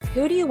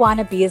Who do you want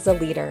to be as a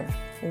leader?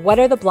 What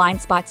are the blind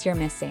spots you're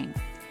missing?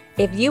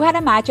 If you had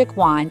a magic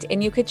wand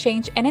and you could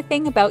change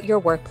anything about your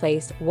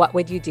workplace, what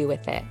would you do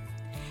with it?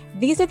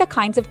 These are the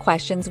kinds of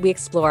questions we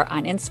explore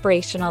on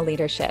Inspirational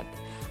Leadership.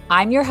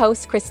 I'm your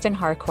host, Kristen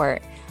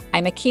Harcourt.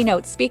 I'm a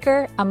keynote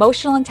speaker,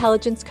 emotional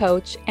intelligence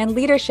coach, and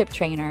leadership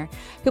trainer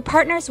who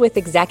partners with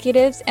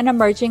executives and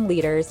emerging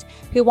leaders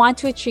who want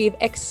to achieve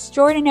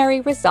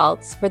extraordinary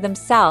results for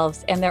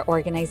themselves and their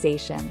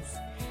organizations.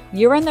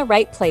 You're in the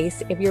right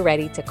place if you're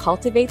ready to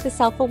cultivate the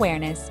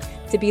self-awareness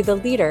to be the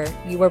leader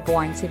you were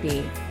born to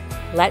be.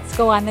 Let's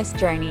go on this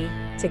journey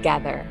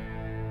together.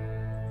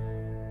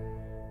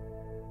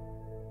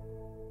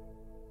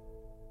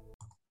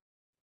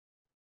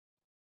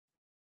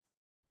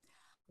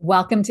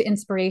 Welcome to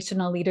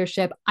Inspirational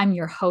Leadership. I'm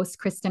your host,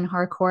 Kristen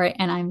Harcourt,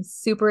 and I'm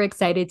super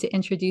excited to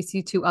introduce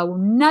you to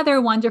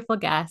another wonderful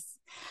guest.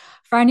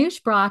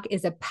 Farnoosh Brock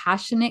is a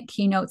passionate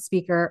keynote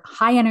speaker,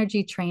 high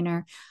energy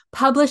trainer,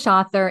 published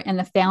author, and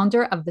the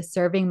founder of The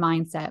Serving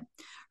Mindset.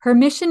 Her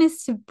mission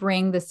is to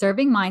bring the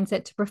serving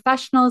mindset to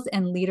professionals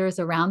and leaders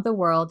around the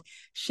world,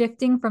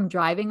 shifting from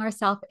driving our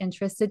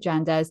self-interest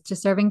agendas to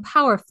serving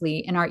powerfully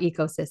in our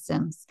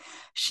ecosystems.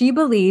 She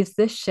believes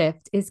this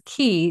shift is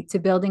key to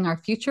building our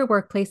future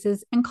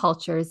workplaces and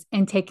cultures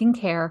and taking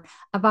care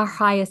of our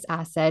highest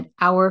asset,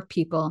 our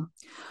people.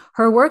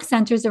 Her work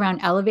centers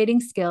around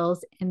elevating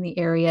skills in the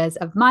areas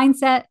of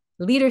mindset,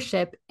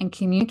 leadership, and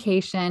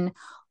communication.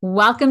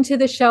 Welcome to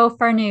the show,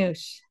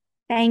 Farnoosh.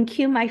 Thank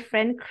you, my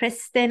friend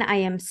Kristen. I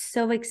am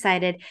so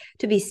excited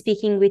to be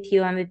speaking with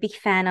you. I'm a big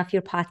fan of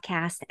your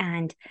podcast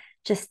and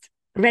just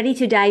ready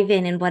to dive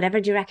in whatever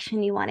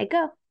direction you want to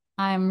go.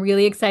 I'm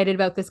really excited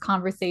about this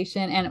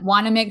conversation and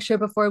want to make sure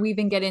before we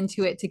even get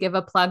into it to give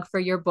a plug for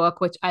your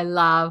book, which I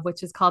love,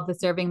 which is called The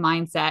Serving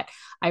Mindset.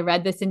 I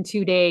read this in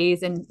 2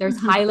 days and there's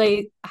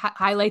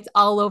highlights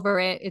all over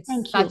it. It's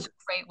such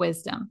great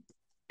wisdom.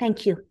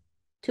 Thank you.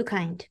 Too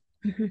kind.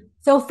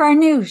 So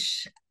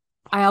Farnoosh,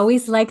 I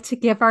always like to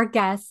give our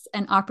guests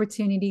an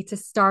opportunity to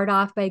start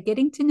off by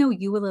getting to know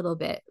you a little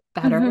bit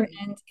better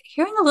and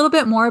hearing a little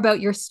bit more about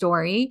your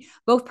story,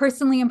 both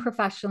personally and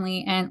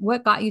professionally, and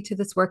what got you to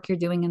this work you're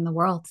doing in the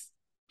world.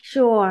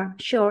 Sure.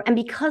 And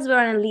because we're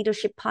on a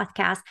leadership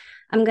podcast,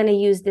 I'm going to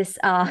use this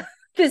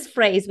this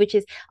phrase, which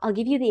is, I'll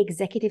give you the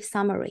executive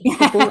summary.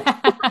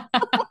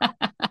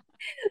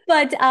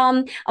 But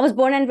I was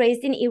born and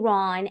raised in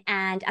Iran,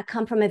 and I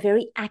come from a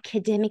very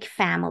academic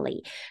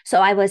family.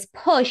 So I was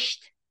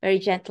pushed very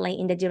gently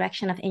in the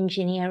direction of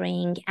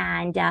engineering.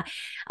 And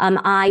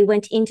I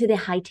went into the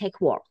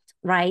high-tech world,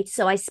 right?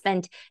 So I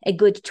spent a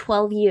good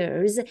 12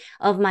 years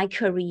of my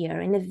career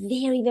in a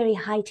very, very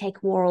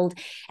high-tech world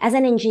as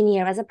an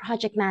engineer, as a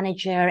project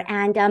manager.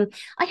 And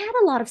I had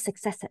a lot of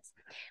successes.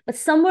 But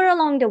somewhere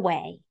along the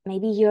way,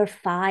 maybe year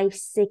 5,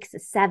 6,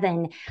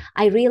 7,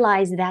 I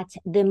realized that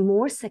the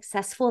more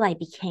successful I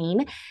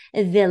became,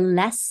 the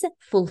less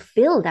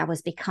fulfilled I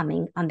was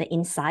becoming on the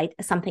inside,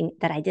 something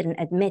that I didn't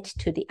admit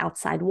to the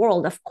outside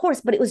world, of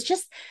course, but it was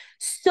just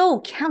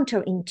so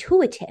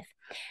counterintuitive.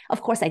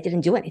 Of course, I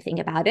didn't do anything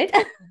about it.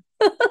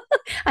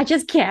 I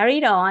just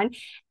carried on.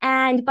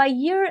 And by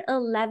year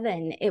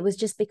 11, it was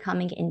just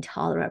becoming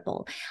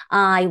intolerable.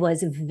 I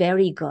was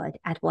very good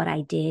at what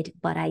I did,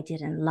 but I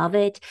didn't love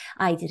it.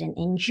 I didn't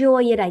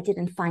enjoy it. I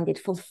didn't find it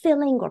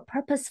fulfilling or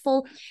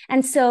purposeful.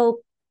 And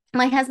so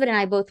my husband and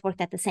I both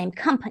worked at the same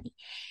company.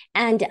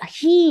 And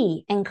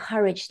he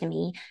encouraged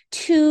me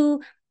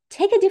to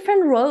take a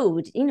different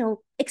road,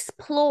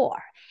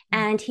 explore.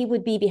 And he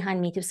would be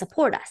behind me to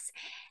support us.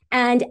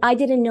 And I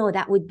didn't know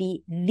that would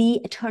be the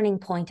turning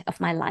point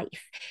of my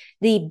life.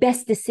 The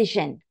best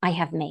decision I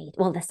have made.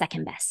 Well, the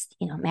second best,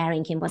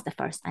 marrying him was the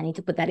first. I need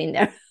to put that in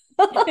there.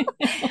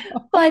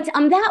 But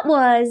that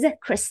was,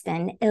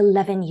 Kristen,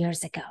 11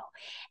 years ago.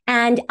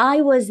 And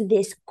I was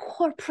this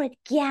corporate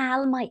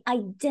gal. My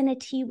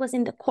identity was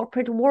in the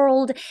corporate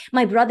world.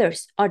 My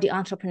brothers are the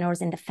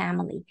entrepreneurs in the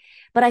family.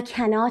 But I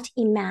cannot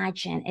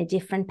imagine a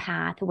different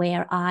path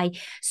where I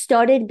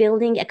started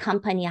building a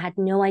company. I had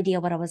no idea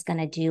what I was going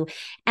to do.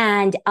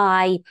 And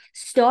I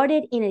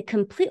started in a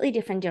completely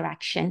different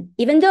direction,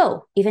 even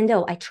though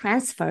I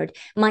transferred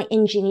my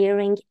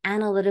engineering,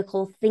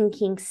 analytical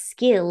thinking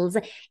skills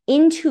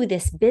into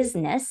this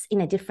business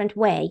in a different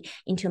way,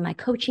 into my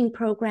coaching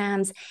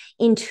programs,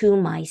 into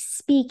my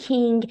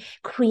speaking,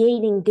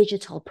 creating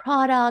digital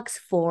products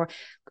for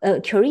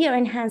career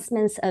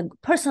enhancements,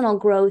 personal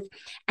growth.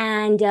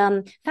 And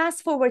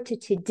fast forward to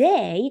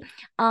today,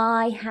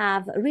 I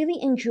have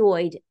really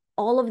enjoyed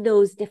all of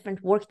those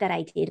different work that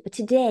I did. But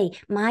today,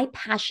 my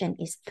passion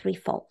is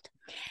threefold.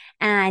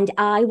 And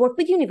I work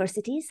with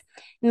universities,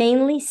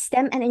 mainly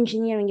STEM and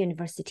engineering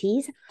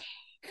universities,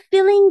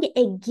 filling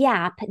a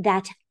gap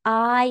that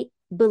I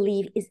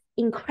believe is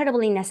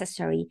incredibly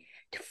necessary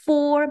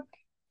for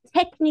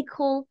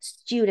technical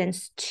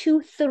students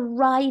to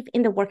thrive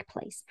in the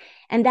workplace.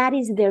 And that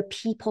is their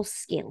people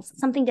skills,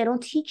 something they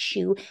don't teach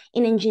you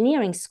in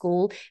engineering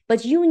school,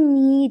 but you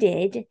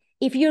needed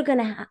if you're going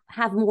to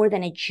have more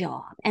than a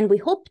job, and we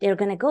hope they're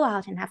going to go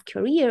out and have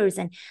careers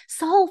and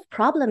solve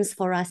problems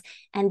for us,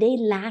 and they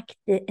lack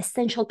the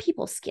essential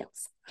people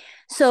skills.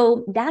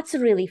 So that's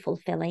really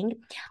fulfilling.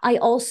 I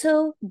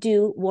also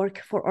do work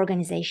for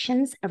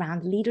organizations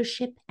around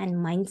leadership and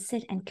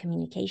mindset and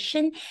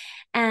communication.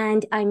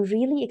 And I'm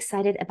really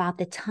excited about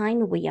the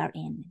time we are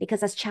in,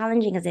 because as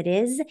challenging as it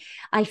is,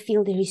 I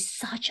feel there is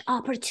such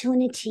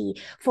opportunity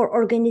for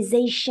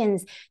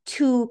organizations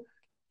to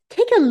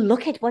take a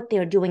look at what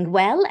they're doing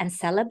well and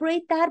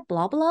celebrate that,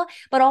 blah, blah,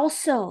 but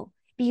also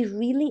be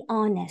really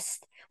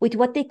honest with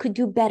what they could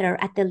do better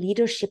at the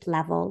leadership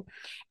level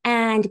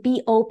and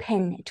be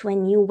open to a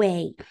new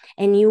way,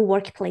 a new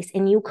workplace, a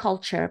new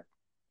culture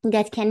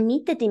that can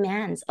meet the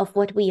demands of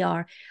what we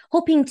are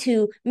hoping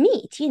to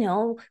meet,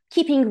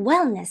 keeping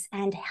wellness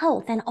and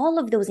health and all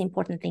of those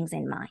important things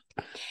in mind.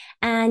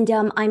 And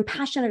I'm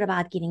passionate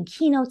about giving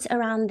keynotes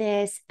around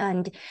this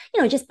and,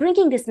 just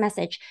bringing this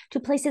message to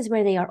places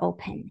where they are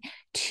open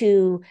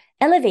to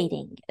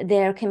elevating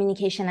their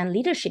communication and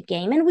leadership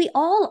game. And we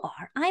all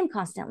are. I'm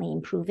constantly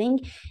improving.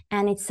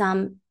 And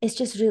it's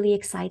just really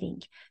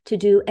exciting to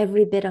do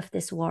every bit of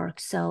this work.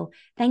 So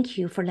thank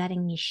you for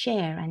letting me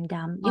share. And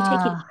you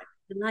take it.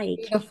 Like.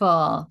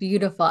 Beautiful,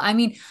 beautiful. I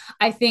mean,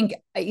 I think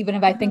even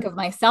if I think of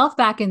myself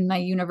back in my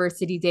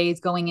university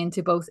days, going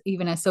into both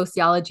even a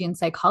sociology and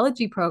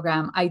psychology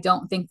program, I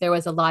don't think there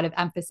was a lot of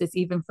emphasis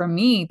even for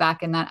me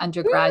back in that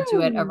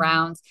undergraduate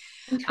around.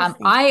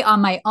 I, on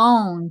my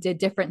own, did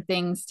different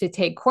things to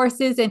take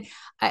courses. And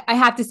I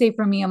have to say,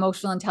 for me,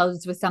 emotional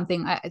intelligence was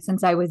something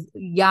since I was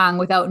young,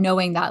 without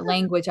knowing that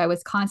language, I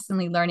was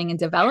constantly learning and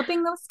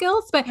developing those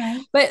skills. But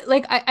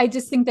like, I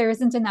just think there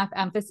isn't enough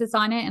emphasis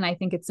on it. And I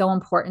think it's so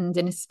important,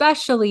 and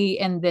especially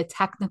in the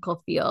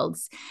technical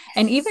fields.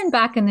 And even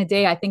back in the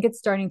day, I think it's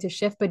starting to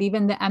shift, but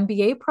even the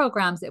MBA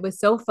programs, it was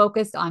so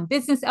focused on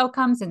business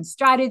outcomes and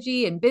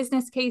strategy and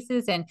business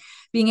cases and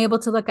being able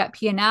to look at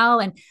P&L.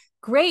 And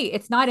great,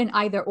 it's not an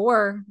either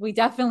or. We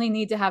definitely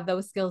need to have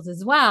those skills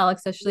as well,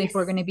 especially if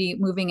we're going to be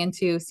moving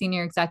into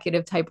senior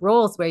executive type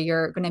roles where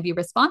you're going to be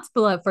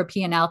responsible for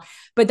P&L.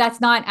 But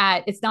it's not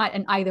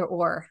an either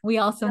or. We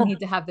also need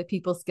to have the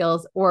people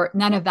skills, or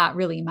none of that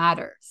really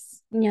matters.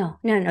 No.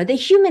 The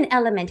human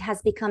element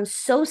has become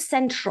so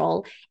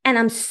central, and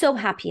I'm so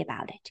happy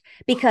about it,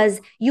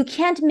 because you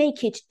can't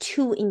make it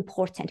too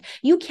important.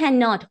 You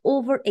cannot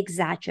over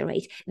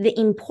exaggerate the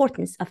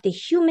importance of the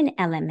human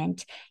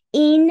element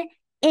in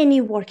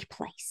any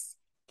workplace.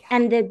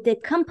 And the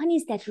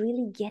companies that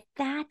really get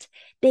that,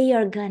 they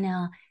are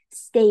gonna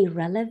stay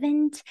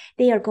relevant.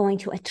 They are going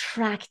to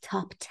attract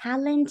top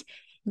talent.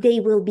 They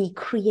will be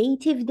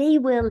creative. They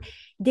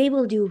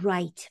will do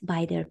right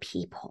by their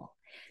people.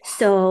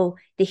 So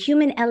the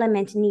human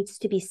element needs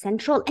to be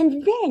central.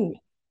 And then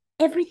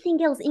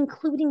everything else,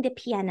 including the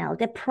P&L,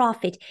 the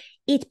profit,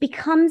 it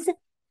becomes,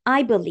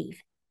 I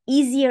believe,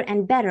 easier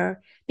and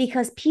better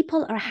because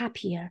people are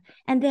happier,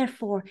 and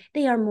therefore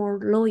they are more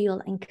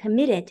loyal and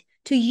committed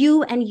to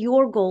you and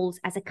your goals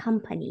as a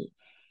company.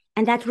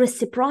 And that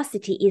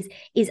reciprocity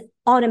is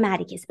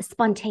automatic, is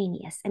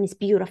spontaneous, and it's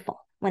beautiful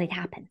when it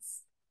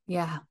happens.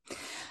 Yeah,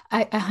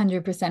 I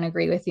 100%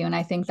 agree with you. And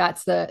I think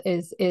that's and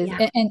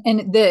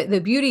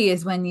the beauty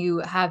is when you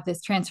have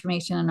this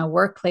transformation in a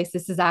workplace,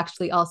 this is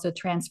actually also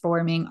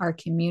transforming our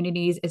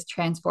communities, it's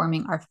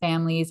transforming our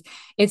families,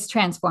 it's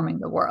transforming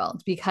the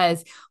world,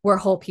 because we're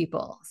whole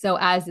people. So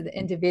as the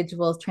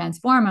individuals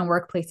transform and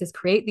workplaces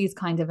create these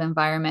kinds of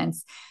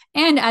environments,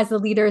 and as the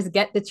leaders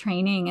get the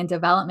training and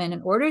development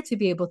in order to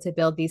be able to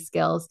build these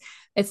skills,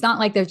 it's not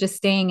like they're just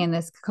staying in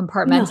this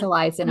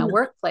compartmentalized in a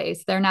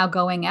workplace. They're now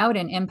going out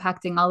and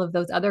impacting all of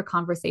those other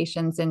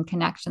conversations and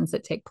connections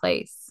that take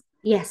place.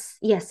 Yes.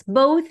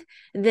 Both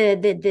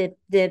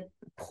the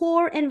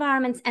poor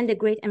environments and the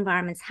great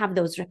environments have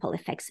those ripple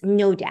effects,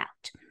 no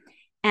doubt.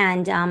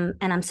 And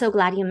I'm so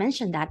glad you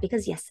mentioned that,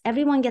 because yes,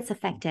 everyone gets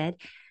affected,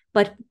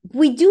 but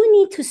we do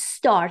need to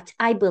start,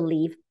 I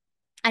believe,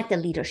 at the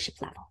leadership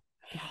level.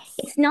 Yes.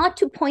 It's not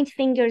to point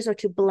fingers or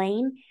to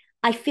blame.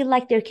 I feel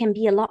like there can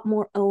be a lot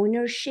more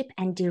ownership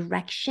and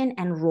direction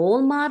and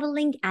role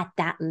modeling at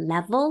that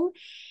level.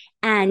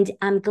 And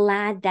I'm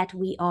glad that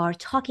we are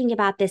talking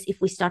about this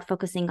if we start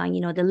focusing on,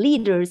 the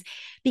leaders,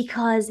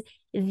 because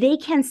they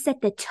can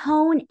set the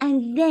tone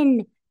and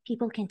then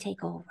people can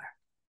take over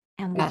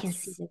and we can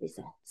see the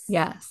results.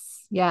 Yes.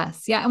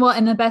 Yeah. Well,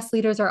 and the best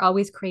leaders are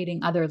always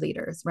creating other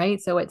leaders, right?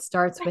 So it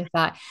starts with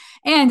that.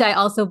 And I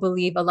also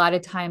believe a lot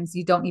of times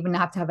you don't even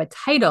have to have a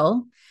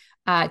title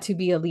to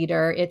be a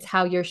leader. It's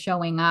how you're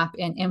showing up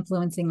and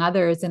influencing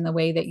others in the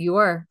way that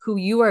who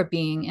you are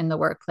being in the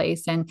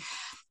workplace.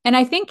 And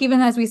I think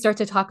even as we start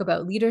to talk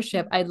about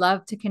leadership, I'd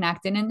love to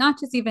connect in, and not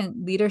just even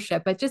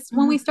leadership, but just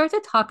when we start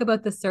to talk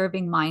about the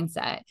serving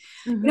mindset,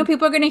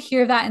 people are going to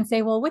hear that and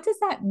say, well, what does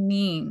that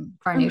mean,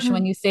 Farnoosh,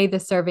 when you say the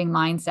serving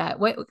mindset?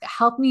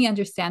 Help me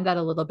understand that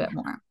a little bit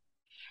more.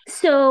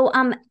 So,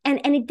 and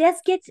it does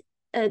get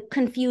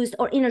confused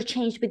or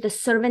interchanged with the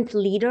servant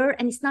leader,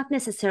 and it's not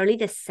necessarily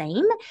the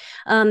same.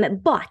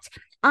 But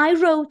I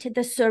wrote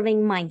The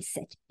Serving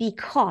Mindset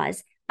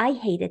because I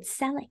hated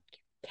selling.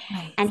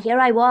 Right. And here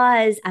I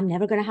was, I'm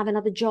never going to have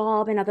another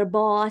job, another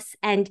boss.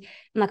 And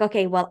I'm like,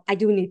 okay, well, I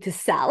do need to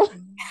sell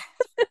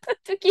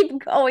to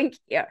keep going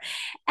here.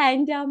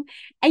 And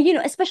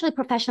especially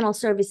professional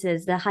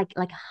services, the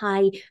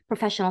high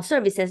professional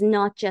services,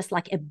 not just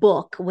like a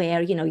book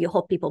where, you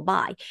hope people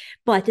buy,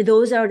 but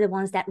those are the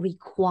ones that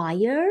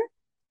require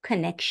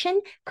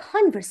connection,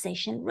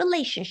 conversation,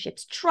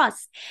 relationships,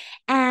 trust.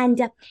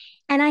 And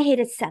I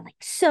hated selling.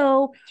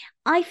 So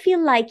I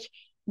feel like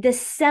the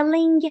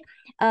selling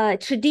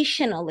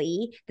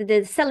traditionally,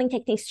 the selling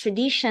techniques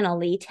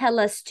traditionally tell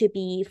us to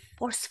be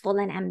forceful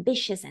and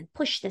ambitious and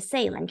push the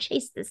sale and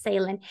chase the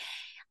sale. And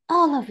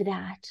all of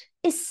that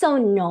is so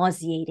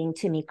nauseating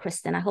to me,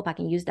 Kristen. I hope I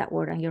can use that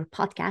word on your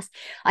podcast.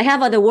 I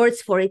have other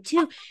words for it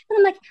too. But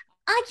I'm like,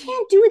 I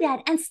can't do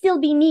that and still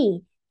be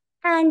me.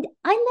 And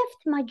I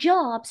left my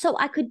job so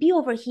I could be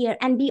over here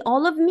and be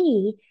all of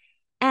me.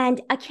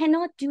 And I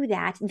cannot do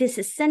that. This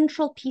is a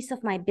central piece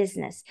of my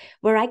business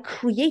where I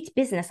create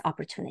business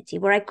opportunity,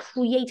 where I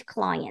create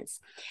clients.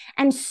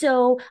 And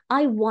so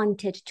I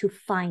wanted to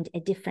find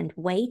a different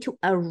way to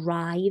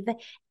arrive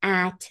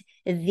at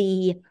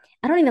I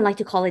don't even like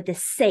to call it the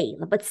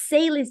sale, but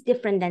sale is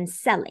different than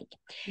selling.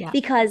 Yeah.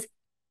 Because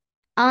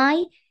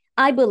I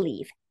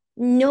believe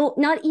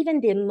not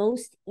even the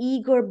most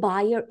eager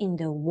buyer in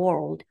the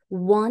world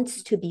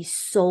wants to be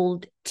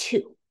sold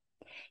to.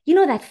 You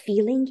know that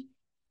feeling?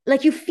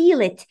 Like you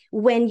feel it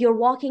when you're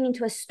walking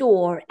into a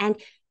store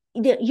and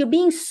you're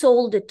being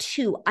sold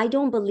to. I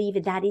don't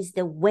believe that is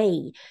the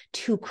way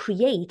to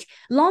create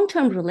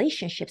long-term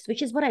relationships,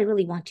 which is what I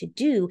really want to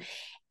do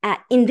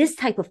in this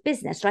type of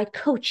business, right?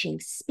 Coaching,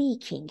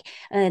 speaking,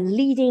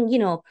 leading,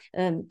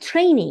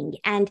 training.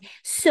 And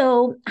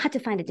so I had to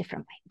find a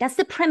different way. That's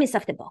the premise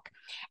of the book.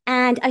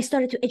 And I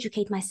started to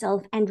educate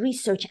myself and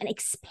research and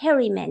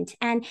experiment.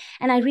 And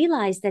I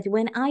realized that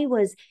when I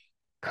was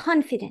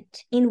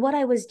confident in what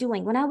I was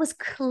doing, when I was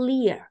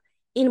clear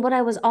in what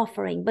I was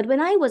offering, but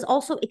when I was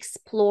also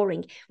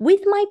exploring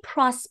with my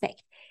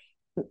prospect,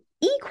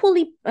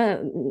 equally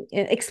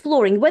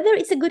exploring whether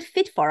it's a good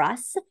fit for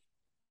us,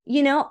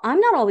 I'm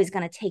not always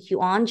going to take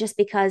you on just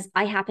because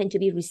I happen to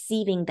be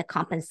receiving the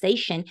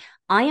compensation.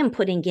 I am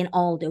putting in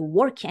all the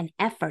work and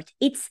effort.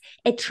 It's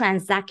a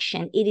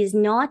transaction. It is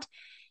not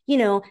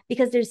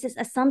because there's this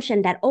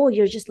assumption that, oh,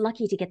 you're just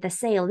lucky to get the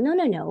sale.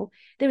 No.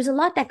 There's a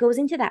lot that goes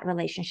into that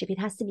relationship. It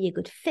has to be a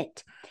good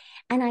fit.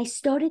 And I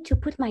started to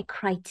put my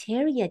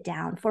criteria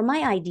down for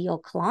my ideal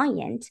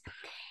client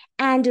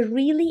and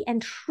really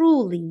and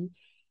truly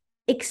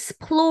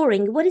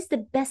exploring what is the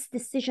best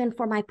decision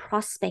for my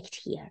prospect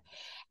here.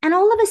 And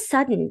all of a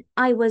sudden,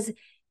 I was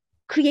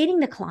creating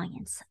the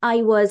clients.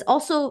 I was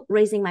also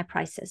raising my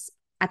prices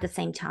at the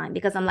same time,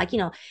 because I'm like,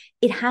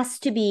 it has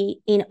to be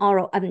in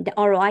ROI, the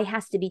ROI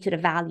has to be to the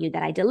value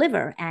that I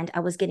deliver. And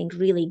I was getting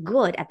really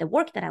good at the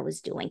work that I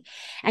was doing.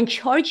 And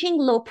charging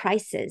low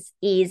prices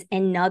is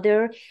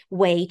another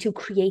way to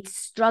create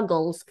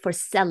struggles for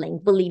selling,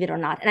 believe it or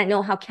not. And I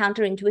know how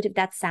counterintuitive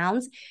that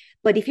sounds,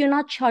 but if you're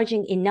not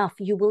charging enough,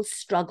 you will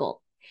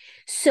struggle.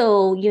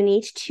 So you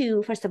need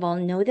to, first of all,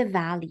 know the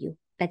value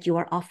that you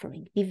are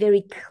offering. Be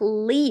very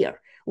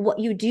clear what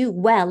you do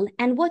well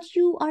and what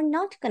you are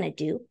not going to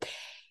do.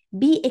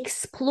 Be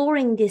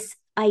exploring this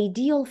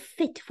ideal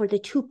fit for the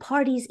two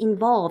parties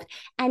involved,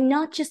 and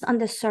not just on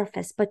the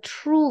surface, but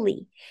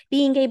truly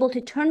being able to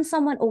turn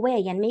someone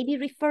away and maybe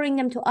referring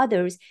them to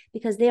others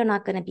because they're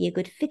not going to be a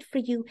good fit for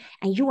you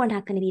and you are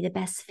not going to be the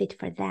best fit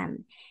for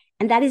them.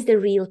 And that is the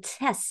real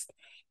test.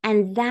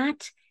 And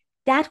that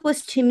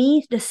was, to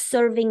me, the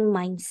serving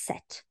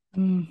mindset.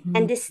 Mm-hmm.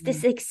 And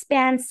this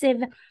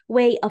expansive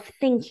way of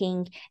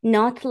thinking,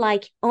 not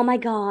like, oh my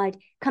God,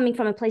 coming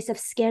from a place of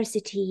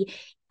scarcity,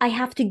 I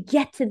have to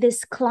get to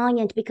this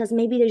client because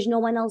maybe there's no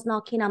one else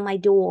knocking on my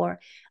door.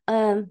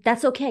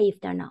 That's okay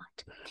if they're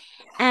not.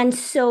 And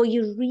so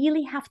you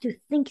really have to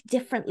think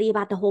differently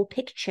about the whole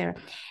picture.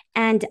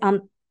 And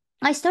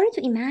I started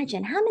to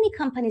imagine how many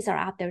companies are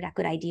out there that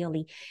could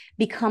potentially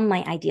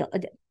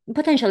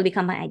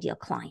become my ideal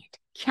client.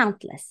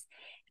 Countless.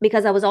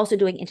 Because I was also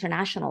doing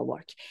international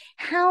work.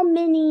 How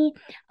many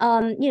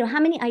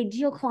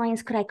ideal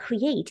clients could I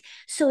create?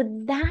 So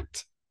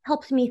that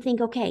helped me think,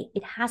 okay,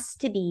 it has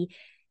to be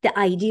the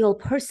ideal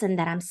person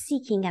that I'm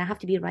seeking, and I have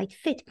to be a right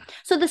fit.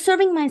 So the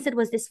serving mindset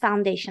was this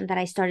foundation that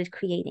I started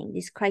creating,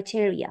 these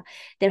criteria.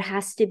 There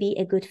has to be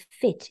a good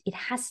fit. It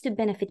has to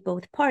benefit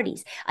both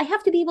parties. I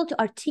have to be able to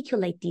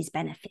articulate these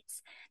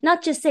benefits,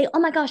 not just say, oh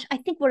my gosh, I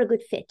think we're a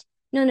good fit.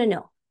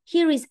 No.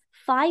 Here is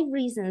 5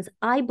 reasons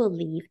I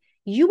believe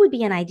you would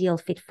be an ideal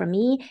fit for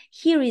me.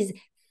 Here is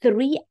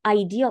 3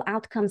 ideal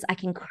outcomes I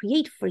can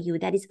create for you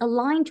that is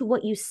aligned to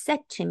what you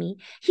said to me.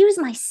 Here's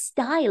my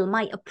style,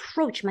 my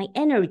approach, my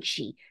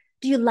energy.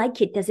 Do you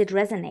like it? Does it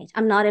resonate?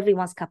 I'm not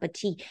everyone's cup of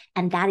tea.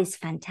 And that is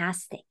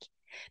fantastic.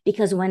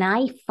 Because when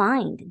I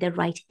find the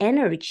right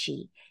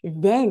energy,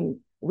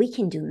 then we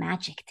can do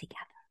magic together.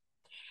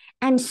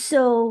 And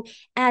so,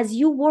 as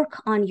you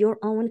work on your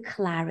own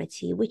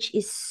clarity, which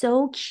is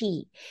so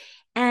key,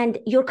 and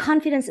your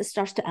confidence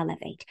starts to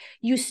elevate,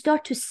 you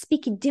start to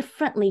speak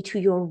differently to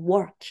your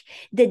work.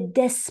 The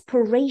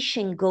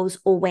desperation goes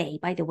away.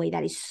 By the way,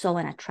 that is so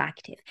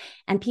unattractive.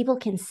 And people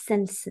can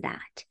sense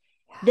that.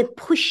 The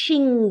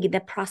pushing the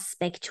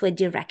prospect to a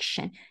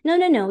direction. No,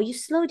 no, no. You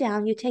slow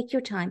down, you take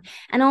your time.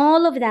 And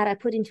all of that I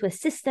put into a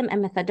system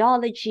and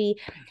methodology.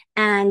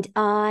 And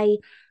I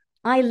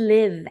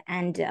live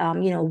and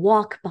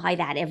walk by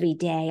that every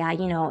day.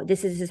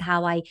 This is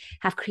how I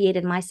have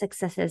created my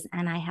successes,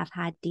 and I have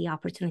had the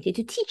opportunity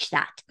to teach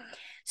that.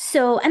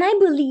 So, and I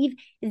believe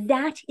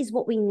that is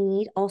what we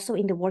need also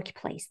in the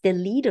workplace. The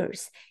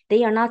leaders,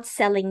 they are not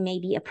selling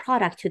maybe a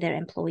product to their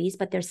employees,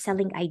 but they're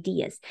selling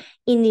ideas,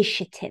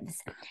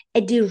 initiatives,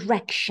 a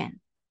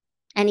direction.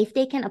 And if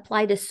they can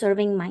apply the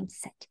serving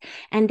mindset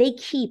and they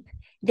keep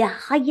the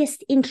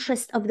highest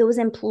interest of those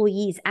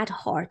employees at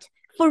heart,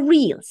 for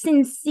real,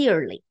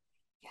 sincerely,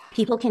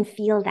 people can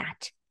feel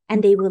that,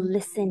 and they will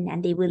listen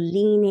and they will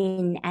lean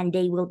in and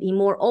they will be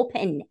more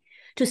open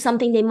to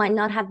something they might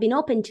not have been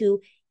open to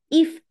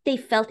if they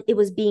felt it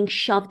was being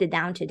shoved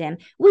down to them,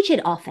 which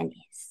it often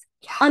is,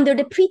 under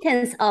the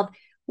pretense of,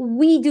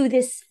 we do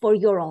this for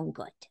your own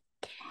good.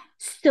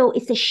 So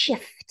it's a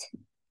shift.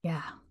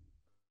 Yeah.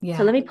 Yeah.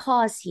 So let me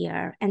pause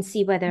here and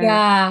see whether.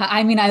 Yeah.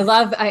 I mean,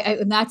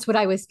 and that's what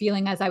I was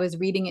feeling as I was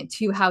reading it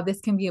too, how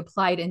this can be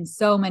applied in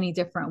so many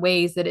different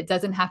ways, that it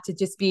doesn't have to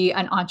just be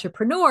an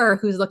entrepreneur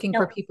who's looking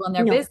for people in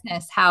their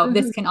business, how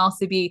this can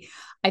also be,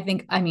 I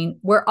mean,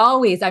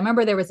 I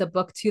remember there was a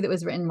book too that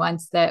was written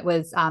once that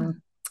was,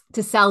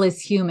 To Sell is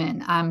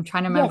Human. I'm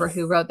trying to remember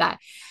who wrote that.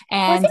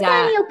 And was it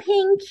Daniel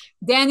Pink?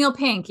 Daniel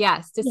Pink,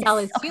 yes. To Sell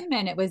is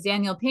Human. It was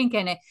Daniel Pink.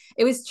 And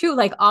it was true,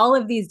 like all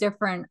of these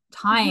different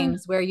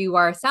times where you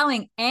are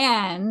selling,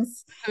 and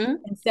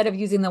instead of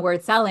using the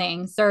word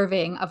selling,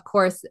 serving, of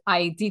course,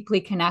 I deeply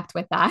connect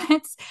with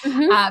that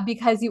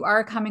because you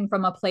are coming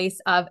from a place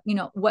of,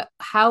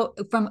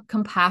 from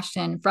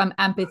compassion, from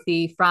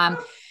empathy,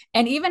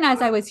 and even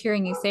as I was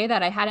hearing you say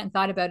that, I hadn't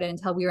thought about it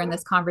until we were in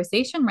this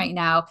conversation right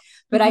now.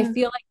 But I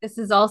feel like this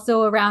is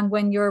also around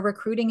when you're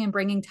recruiting and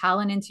bringing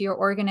talent into your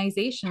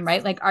organization,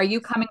 right? Like, are you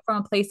coming from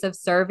a place of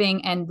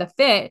serving and the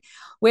fit,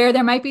 where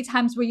there might be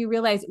times where you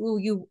realize, ooh,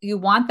 you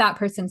want that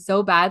person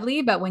so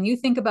badly, but when you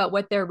think about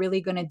what they're really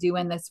going to do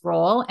in this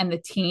role and the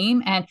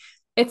team, and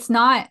it's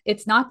not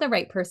the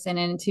right person,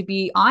 and to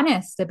be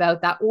honest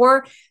about that,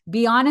 or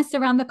be honest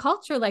around the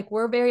culture. Like,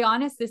 we're very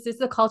honest. This is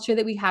the culture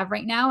that we have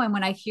right now. And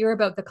when I hear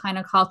about the kind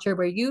of culture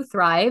where you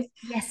thrive,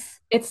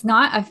 it's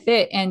not a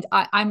fit. And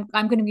I'm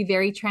going to be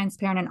very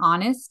transparent and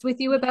honest with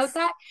you about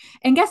that.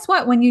 And guess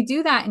what? When you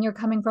do that and you're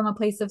coming from a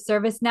place of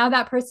service, now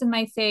that person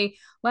might say,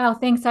 well,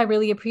 thanks, I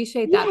really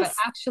appreciate that. But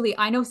actually,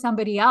 I know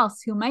somebody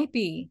else who might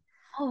be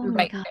the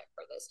right fit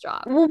for this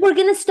job. Well, we're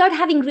going to start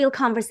having real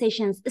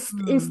conversations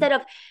instead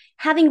of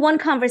having one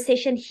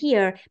conversation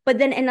here, but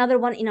then another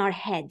one in our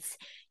heads,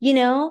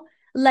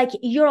 like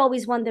you're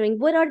always wondering,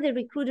 what are the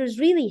recruiters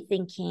really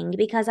thinking?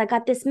 Because I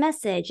got this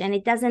message and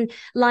it doesn't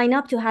line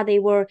up to how they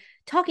were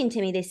talking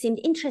to me. They seemed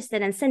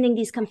interested and sending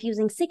these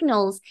confusing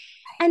signals.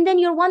 And then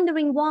you're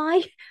wondering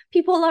why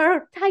people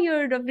are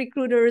tired of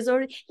recruiters,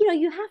 or,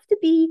 you have to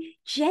be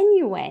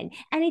genuine.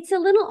 And it's a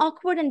little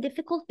awkward and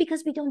difficult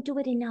because we don't do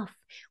it enough.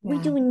 We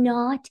do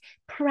not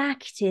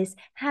practice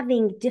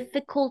having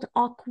difficult,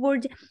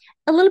 awkward,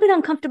 a little bit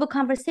uncomfortable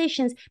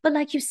conversations. But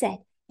like you said,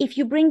 if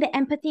you bring the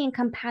empathy and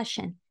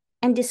compassion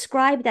and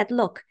describe that,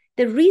 look,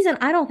 the reason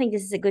I don't think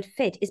this is a good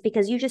fit is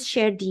because you just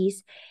shared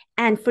these.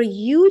 And for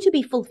you to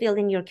be fulfilled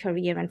in your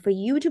career and for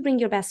you to bring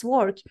your best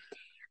work,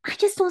 I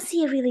just don't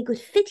see a really good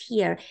fit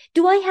here.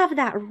 Do I have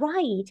that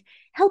right?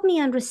 Help me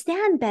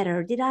understand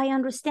better. Did I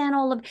understand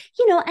all of,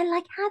 and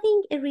like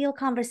having a real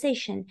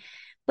conversation.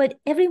 But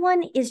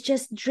everyone is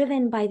just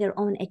driven by their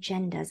own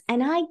agendas.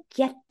 And I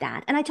get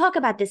that. And I talk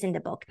about this in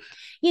the book.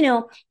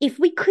 If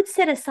we could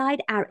set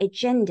aside our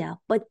agenda,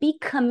 but be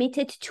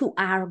committed to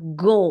our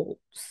goals.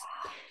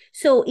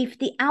 So if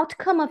the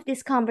outcome of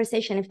this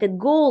conversation, if the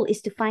goal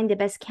is to find the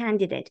best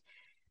candidate,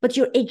 but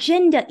your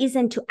agenda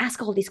isn't to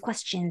ask all these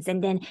questions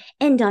and then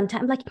end on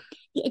time. Like,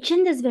 the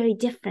agenda is very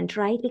different,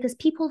 right? Because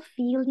people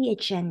feel the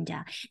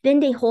agenda. Then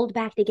they hold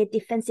back, they get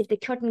defensive, the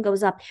curtain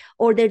goes up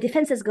or their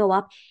defenses go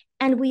up,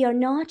 and we are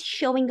not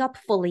showing up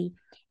fully.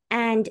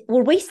 And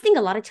we're wasting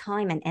a lot of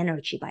time and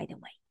energy, by the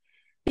way,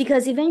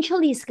 because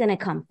eventually it's going to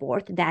come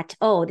forth that,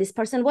 oh, this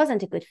person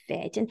wasn't a good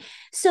fit. And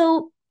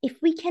so if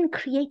we can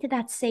create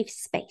that safe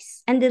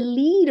space, and the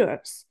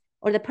leaders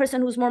or the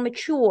person who's more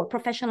mature,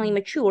 professionally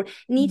mature,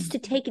 needs to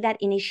take that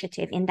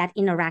initiative in that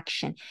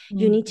interaction.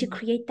 You need to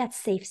create that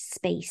safe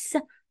space,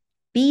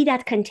 be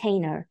that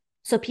container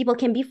so people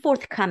can be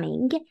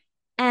forthcoming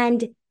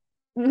and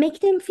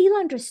make them feel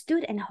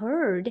understood and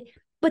heard.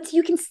 But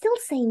you can still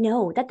say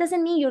no. That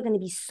doesn't mean you're going to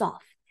be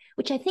soft,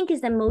 which I think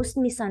is the most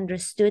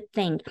misunderstood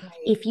thing. Right.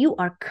 If you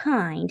are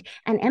kind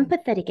and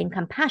empathetic and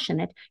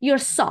compassionate, you're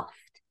soft.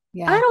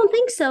 I don't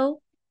think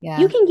so.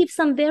 You can give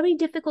some very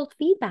difficult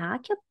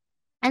feedback,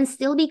 and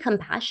still be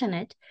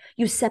compassionate.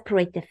 You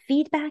separate the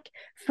feedback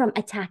from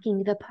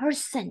attacking the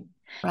person.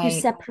 You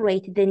Right.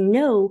 separate the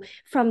no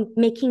from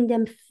making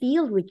them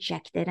feel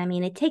rejected. I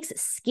mean, it takes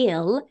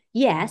skill,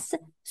 yes.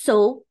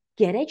 So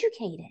get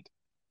educated,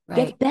 Right.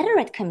 get better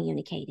at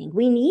communicating.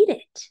 We need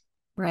it.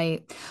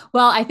 Right.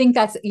 Well, I think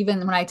that's even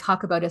when I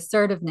talk about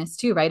assertiveness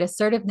too, right?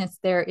 Assertiveness,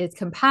 there is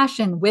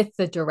compassion with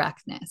the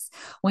directness.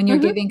 When you're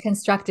Mm-hmm. giving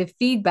constructive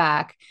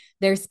feedback,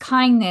 there's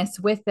kindness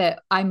with it.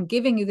 I'm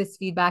giving you this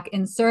feedback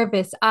in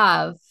service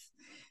of,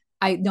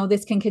 I know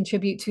this can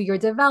contribute to your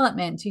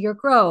development, to your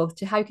growth,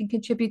 to how you can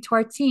contribute to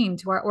our team,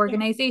 to our Yeah.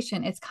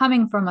 organization. It's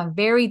coming from a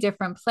very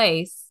different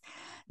place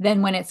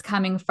than when it's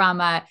coming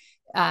from a,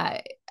 uh,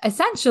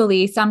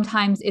 essentially,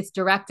 sometimes it's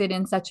directed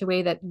in such a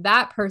way that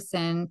that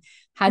person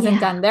hasn't Yeah.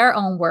 done their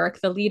own work,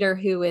 the leader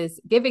who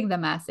is giving the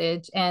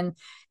message, and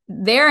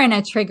they're in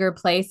a trigger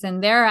place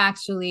and they're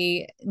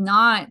actually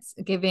not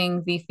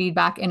giving the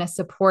feedback in a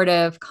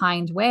supportive,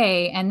 kind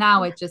way. And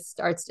now it just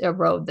starts to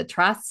erode the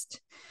trust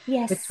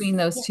Yes. between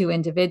those Yes. two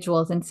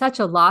individuals and such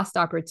a lost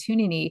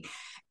opportunity.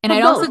 And For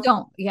I also both.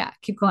 don't, yeah,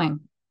 keep going.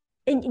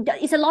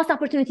 It's a lost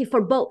opportunity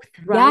for both,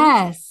 right?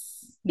 Yes.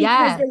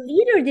 Because Yes. the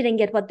leader didn't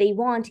get what they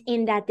want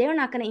in that they're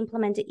not going to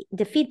implement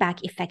the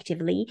feedback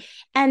effectively.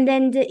 And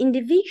then the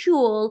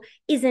individual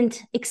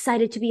isn't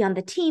excited to be on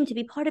the team, to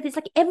be part of it. It's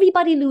like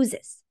everybody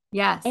loses.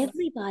 Yes.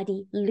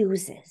 Everybody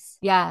loses.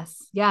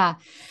 Yes. Yeah.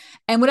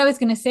 And what I was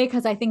going to say,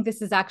 because I think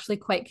this is actually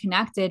quite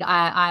connected,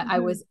 Mhm.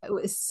 it was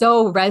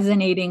so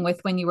resonating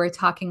with when you were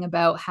talking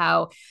about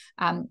how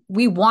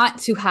we want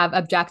to have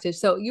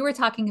objectives. So you were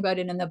talking about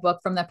it in the book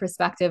from the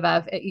perspective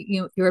of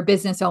you're a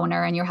business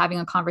owner and you're having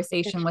a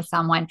conversation with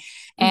someone Mhm.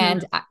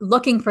 and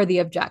looking for the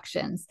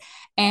objections.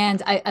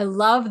 And I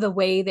love the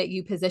way that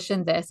you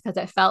positioned this because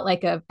it felt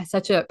like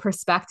such a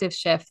perspective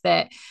shift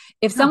that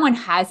if Oh, someone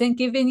hasn't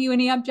given you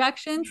any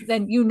objections,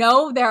 then you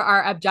know there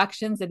are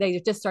objections that they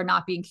just are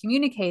not being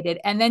communicated.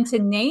 And then to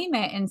name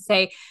it and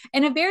say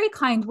in a very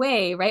kind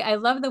way, right? I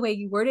love the way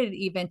you worded it,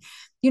 even,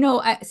 do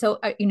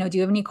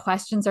you have any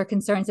questions or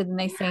concerns? And then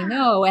they say yeah.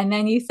 no. And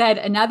then you said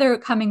another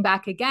coming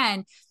back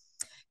again.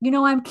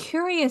 I'm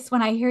curious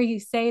when I hear you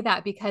say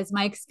that because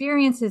my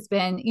experience has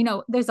been,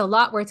 there's a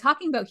lot we're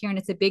talking about here and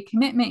it's a big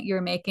commitment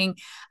you're making.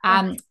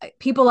 Oh,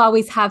 People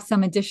always have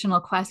some additional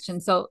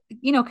questions. So,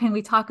 can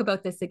we talk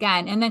about this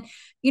again? And then,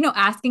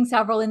 asking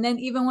several. And then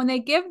even when they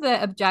give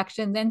the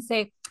objection, then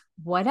say,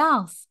 what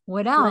else?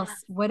 What what else?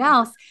 else? What Yeah.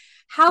 else?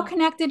 How Yeah.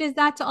 connected is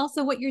that to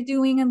also what you're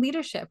doing in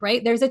leadership,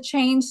 right? There's a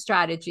change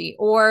strategy,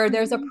 or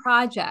there's a Mhm.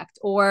 project,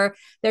 or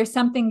there's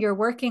something you're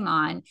working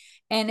on.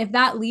 And if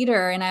that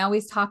leader, and I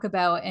always talk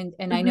about, and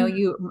I know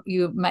Mhm.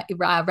 you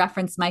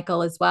reference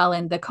Michael as well,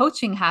 and the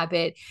coaching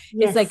habit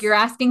is like Yes. you're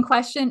asking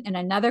question and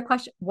another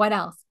question. What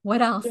else?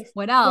 What else? Yes.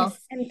 What else?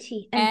 Yes.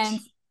 Empty. And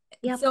Empty.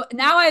 Yep. so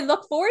now I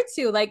look forward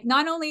to, like,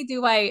 not only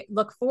do I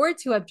look forward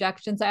to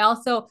objections, I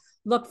also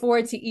look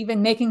forward to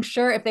even making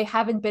sure if they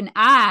haven't been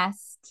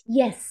asked,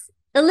 Yes.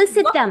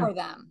 Elicit look them. for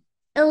them.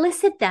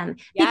 Elicit them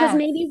because Yes.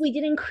 maybe we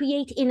didn't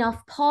create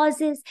enough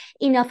pauses,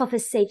 enough of a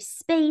safe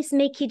space,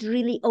 make it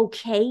really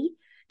okay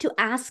to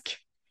ask.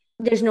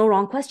 There's no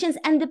wrong questions.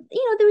 And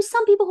there's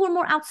some people who are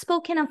more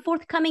outspoken and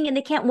forthcoming and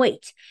they can't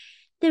wait.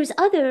 There's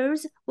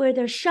others where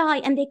they're shy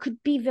and they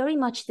could be very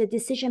much the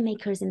decision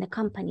makers in the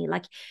company,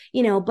 like,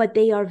 but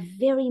they are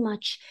very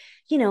much,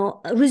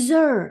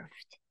 reserved.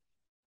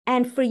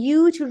 And for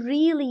you to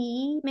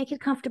really make it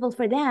comfortable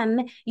for them,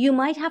 you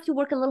might have to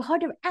work a little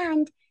harder.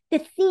 And the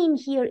theme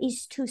here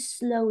is to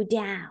slow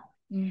down.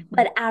 Mm-hmm.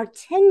 But our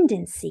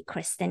tendency,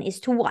 Kristen, is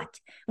to what?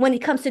 When it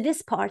comes to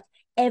this part,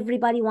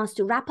 everybody wants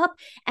to wrap up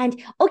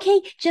and,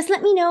 okay, just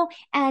let me know.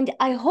 And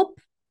I hope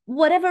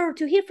whatever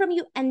to hear from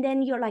you. And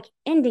then you're like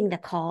ending the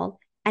call.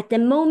 At the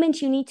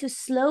moment, you need to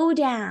slow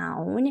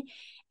down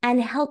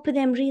and help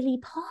them really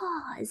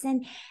pause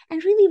and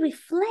really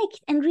reflect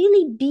and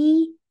really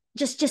be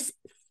just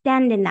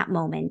stand in that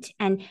moment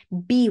and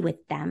be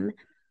with them.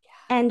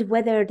 And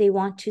whether they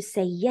want to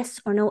say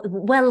yes or no,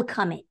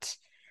 welcome it.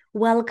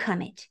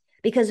 Welcome it.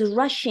 Because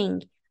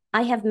rushing,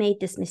 I have made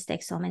this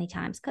mistake so many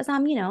times because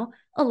I'm, a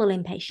little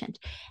impatient.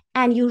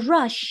 And you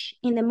rush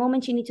in the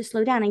moment you need to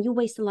slow down and you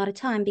waste a lot of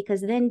time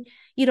because then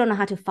you don't know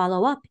how to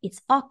follow up.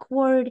 It's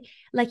awkward.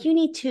 Like you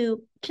need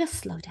to just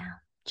slow down.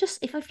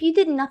 Just if you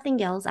did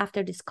nothing else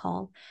after this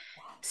call,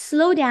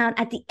 slow down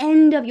at the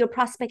end of your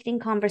prospecting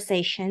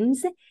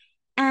conversations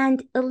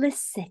and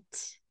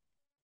elicit,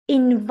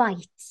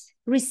 invite,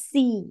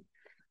 receive,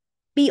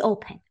 be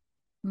open.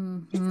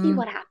 Just see Mm-hmm.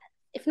 what happens.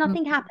 If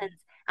nothing happens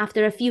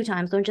after a few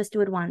times, don't just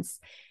do it once.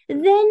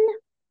 Then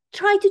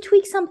try to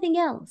tweak something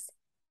else.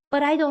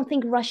 But I don't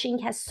think rushing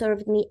has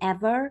served me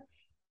ever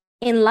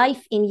in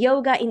life, in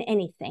yoga, in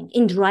anything,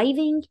 in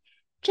driving,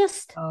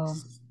 just Oh,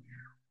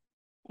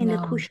 in the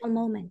no. crucial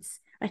moments,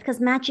 right? Because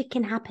magic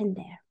can happen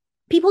there.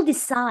 People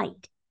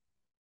decide,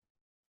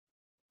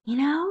 you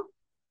know?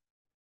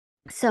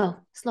 So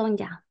slowing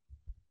down.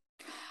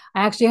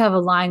 I actually have a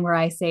line where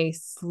I say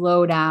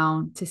slow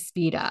down to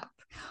speed up,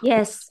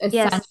 Yes,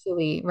 yes,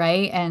 essentially,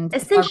 right? And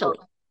several essentially.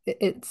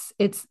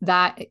 it's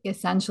that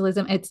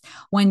essentialism. It's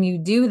when you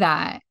do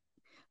that,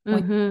 when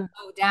you Mm-hmm.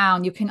 slow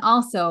down, you can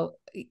also,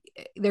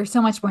 there's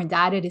so much more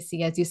data to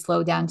see as you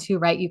slow down too,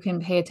 right? You can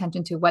pay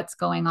attention to what's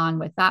going on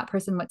with that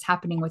person, what's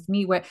happening with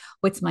me,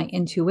 what's my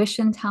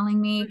intuition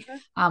telling me,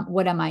 Mm-hmm.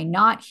 what am I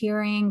not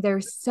hearing?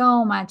 There's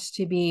so much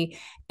to be,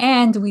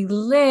 and we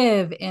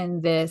live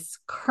in this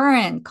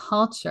current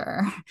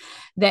culture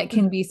that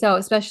can be so,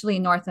 especially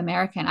North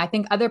American. I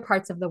think other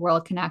parts of the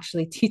world can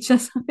actually teach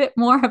us a bit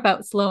more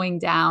about slowing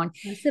down.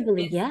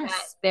 Possibly, Is that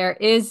yes. there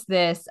is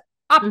this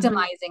Mm-hmm.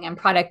 optimizing and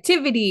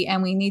productivity,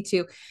 and we need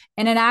to,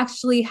 and it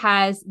actually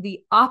has the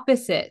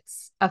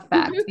opposites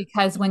effect, Mm-hmm.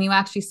 because when you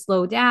actually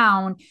slow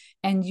down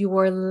and you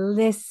are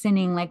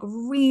listening, like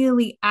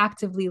really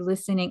actively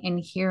listening and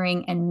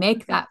hearing, and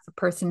make Mm-hmm. that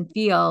person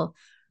feel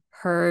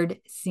heard,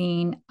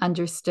 seen,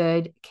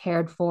 understood,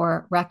 cared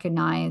for,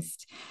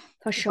 recognized,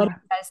 For what it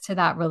sure. does to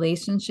that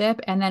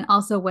relationship, and then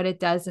also what it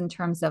does in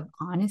terms of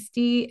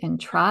honesty and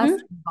Mm-hmm.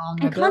 trust and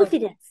And vulnerability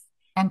confidence.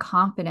 and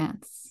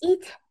confidence.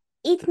 it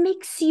it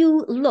makes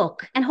you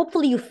look, and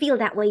hopefully you feel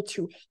that way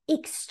too,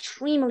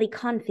 extremely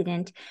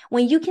confident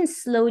when you can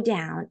slow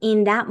down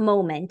in that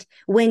moment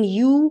when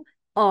you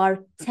are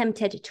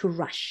tempted to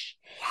rush.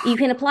 You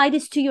can apply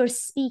this to your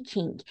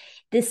speaking.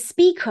 The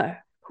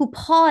speaker who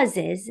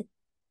pauses,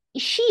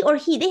 she or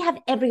he, they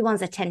have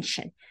everyone's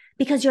attention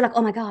because you're like,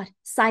 oh my God,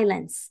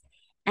 silence.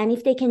 And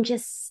if they can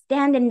just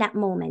stand in that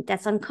moment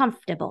that's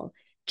uncomfortable,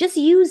 just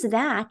use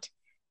that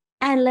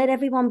and let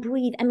everyone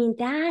breathe. I mean,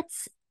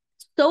 that's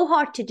so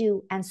hard to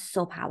do and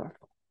so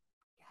powerful.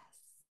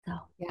 So,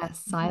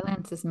 Yes, mhm,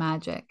 silence is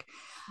magic.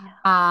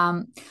 yeah.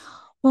 Um,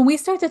 when we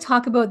start to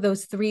talk about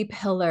those three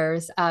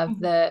pillars of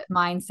Mhm, the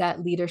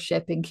mindset,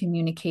 leadership, and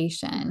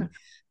communication,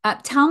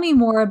 mhm. tell me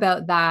more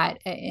about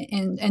that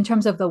in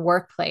terms of the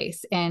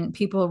workplace and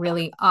people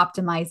really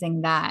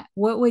optimizing that.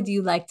 What would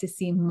you like to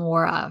see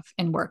more of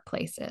in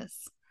workplaces?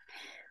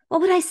 What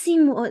would I see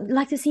more,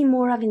 like to see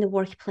more of in the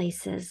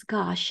workplaces?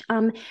 Gosh,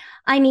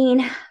 I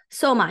mean,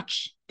 so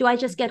much. Do I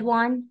just get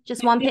one?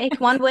 Just one pick,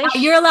 one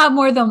You're wish? allowed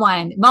more than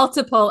one,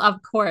 multiple,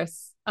 of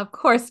course,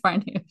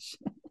 Farnoosh.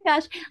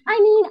 Gosh, I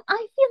mean,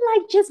 I feel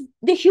like just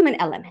the human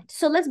element.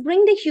 So let's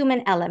bring the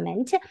human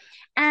element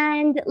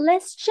and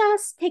let's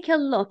just take a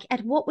look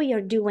at what we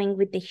are doing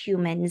with the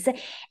humans.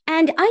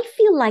 And I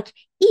feel like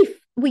if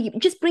we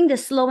just bring the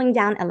slowing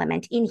down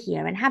element in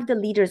here and have the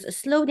leaders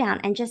slow down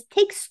and just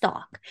take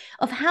stock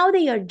of how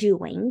they are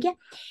doing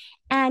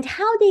and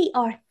how they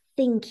are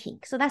thinking.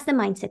 So that's the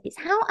mindset piece.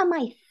 How am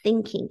I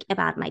thinking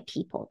about my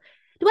people?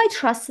 Do I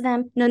trust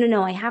them? No, no,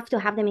 no. I have to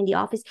have them in the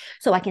office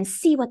so I can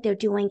see what they're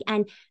doing.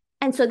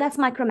 And so that's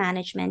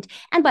micromanagement.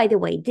 And by the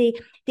way, the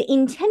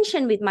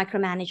intention with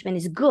micromanagement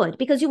is good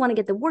because you want to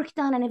get the work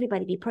done and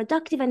everybody be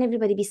productive and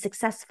everybody be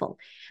successful.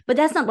 But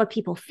that's not what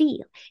people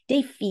feel.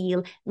 They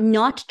feel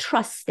not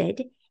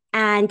trusted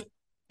and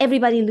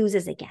everybody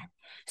loses again.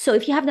 So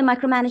if you have the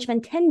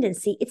micromanagement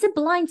tendency, it's a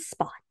blind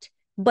spot,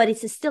 but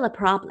it's still a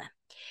problem.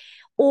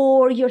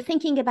 Or you're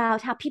thinking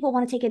about how people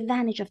want to take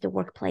advantage of the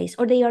workplace,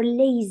 or they are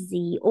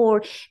lazy,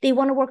 or they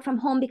want to work from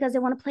home because they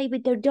want to play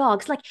with their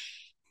dogs. Like,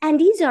 and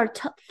these are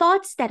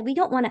thoughts that we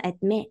don't want to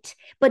admit.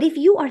 But if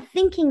you are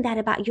thinking that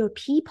about your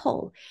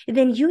people,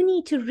 then you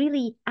need to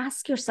really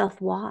ask yourself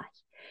why.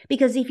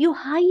 Because if you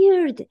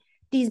hired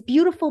these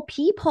beautiful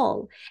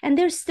people and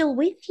they're still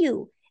with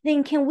you,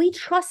 then can we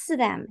trust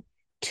them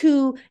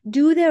to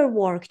do their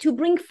work, to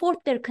bring forth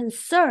their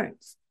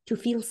concerns, to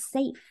feel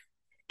safe,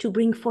 to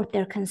bring forth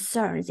their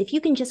concerns? If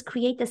you can just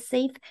create a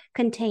safe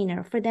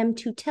container for them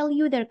to tell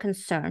you their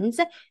concerns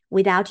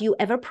without you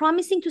ever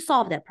promising to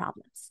solve their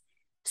problems.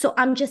 So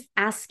I'm just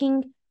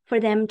asking for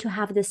them to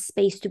have the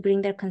space to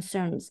bring their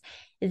concerns.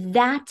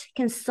 That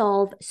can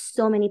solve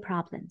so many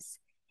problems.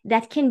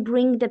 That can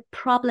bring the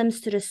problems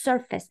to the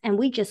surface and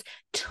we just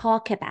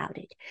talk about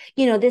it.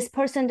 You know, this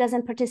person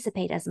doesn't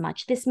participate as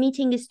much. This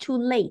meeting is too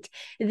late.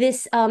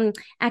 This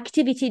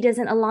activity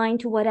doesn't align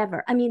to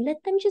whatever. I mean,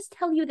 let them just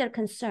tell you their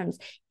concerns.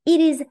 It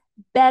is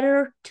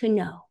better to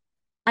know.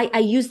 I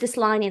use this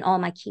line in all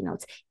my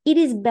keynotes. It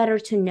is better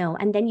to know.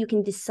 And then you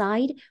can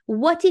decide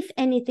what, if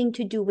anything,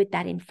 to do with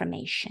that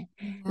information.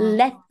 Yeah.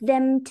 Let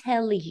them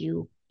tell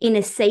you in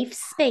a safe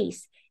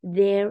space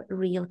their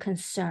real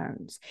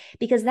concerns,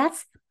 because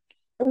that's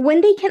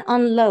when they can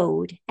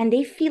unload and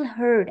they feel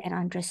heard and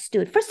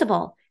understood. First of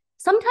all,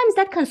 sometimes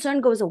that concern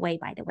goes away,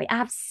 by the way. I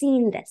have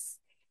seen this.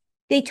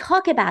 They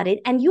talk about it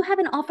and you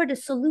haven't offered a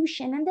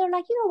solution. And they're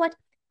like, you know what?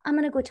 I'm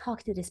going to go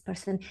talk to this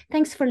person.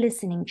 Thanks for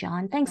listening,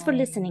 John. Thanks for Right.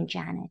 listening,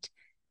 Janet.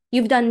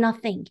 You've done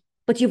nothing,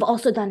 but you've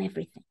also done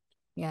everything.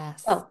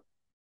 Yes. So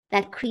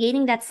that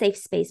creating that safe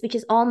space, which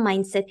is all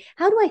mindset.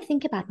 How do I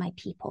think about my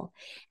people?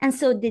 And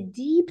so the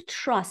deep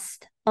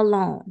trust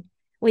alone,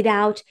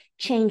 without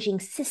changing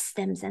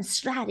systems and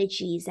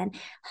strategies and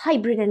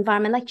hybrid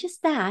environment, like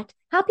just that,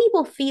 how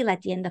people feel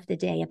at the end of the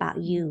day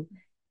about you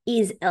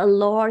is a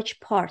large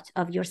part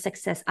of your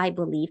success, I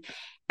believe.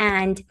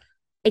 And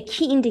a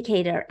key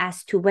indicator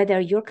as to whether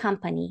your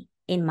company,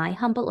 in my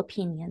humble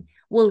opinion,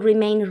 will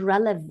remain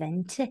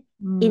relevant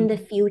in the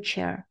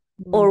future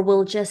or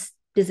will just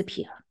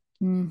disappear.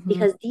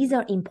 Because these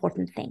are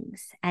important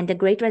things. And the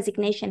Great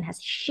Resignation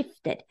has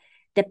shifted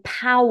the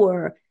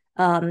power,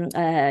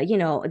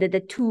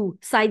 the two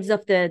sides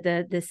of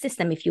the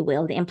system, if you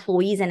will, the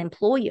employees and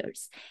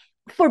employers,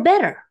 for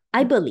better,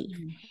 I believe.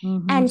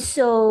 And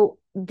so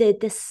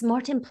the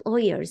smart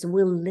employers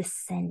will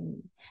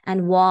listen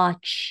and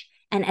watch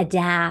and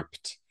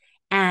adapt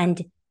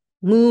and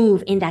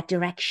move in that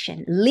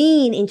direction,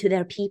 lean into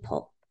their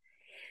people.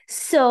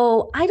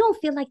 So I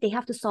don't feel like they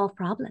have to solve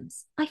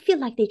problems. I feel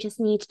like they just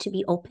need to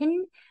be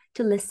open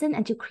to listen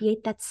and to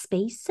create that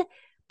space,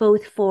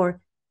 both for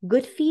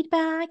good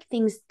feedback,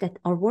 things that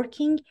are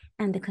working,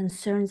 and the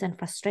concerns and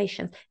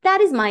frustrations.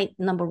 That is my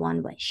number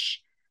one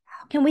wish.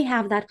 Can we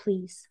have that,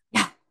 please?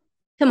 Yeah.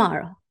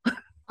 Tomorrow.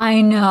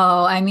 I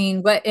know. I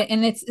mean,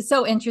 and it's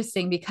so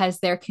interesting because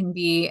there can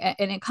be,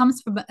 and it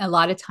comes from a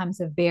lot of times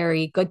a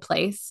very good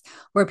place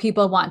where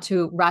people want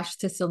to rush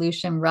to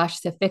solution, rush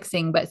to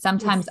fixing, but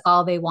sometimes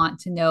all they want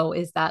to know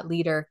is that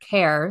leader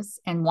cares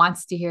and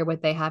wants to hear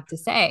what they have to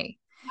say.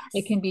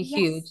 It can be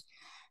huge.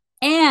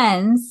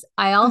 And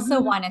I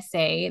also want to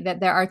say that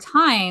there are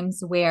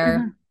times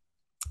where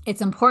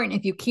it's important,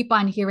 if you keep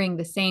on hearing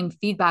the same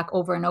feedback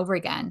over and over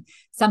again,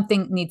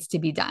 something needs to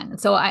be done.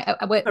 So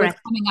what's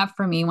coming up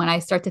for me when I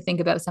start to think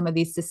about some of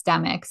these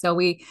systemic. So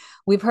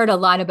we've heard a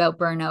lot about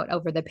burnout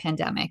over the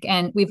pandemic,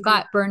 and we've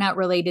got burnout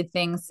related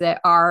things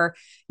that are,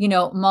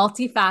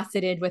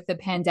 multifaceted with the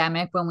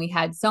pandemic, when we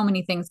had so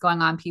many things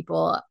going on,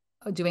 people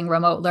doing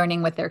remote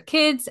learning with their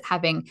kids,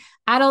 having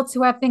adults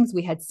who have things.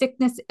 We had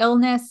sickness,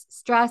 illness,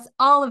 stress,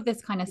 all of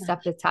this kind of stuff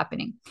that's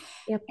happening.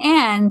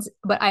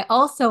 But I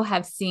also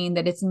have seen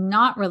that it's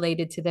not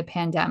related to the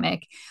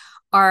pandemic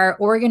are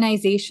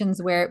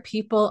organizations where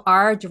people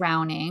are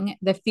drowning.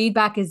 The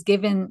feedback is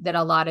given that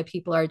a lot of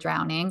people are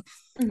drowning,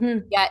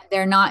 yet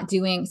they're not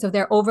doing, so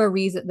they're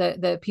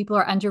the people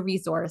are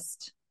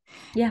under-resourced.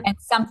 And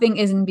something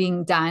isn't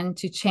being done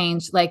to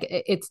change. Like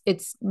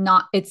it's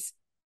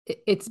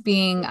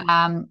being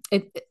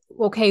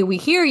okay, we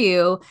hear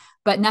you,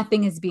 but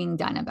nothing is being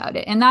done about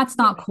it, and that's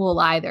not cool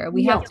either.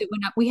 We have to,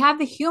 when we have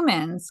the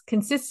humans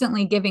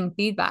consistently giving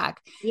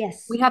feedback,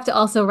 we have to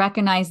also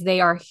recognize they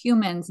are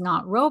humans,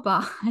 not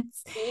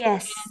robots.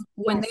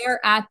 When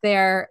they're at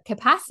their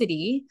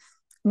capacity,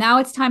 now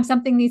it's time,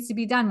 something needs to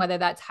be done, whether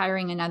that's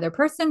hiring another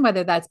person,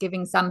 whether that's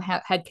giving some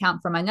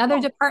headcount from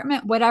another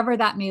department, whatever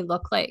that may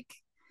look like.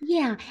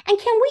 Yeah. And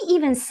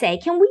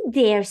can we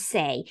dare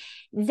say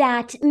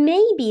that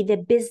maybe the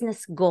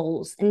business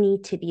goals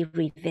need to be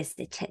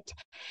revisited?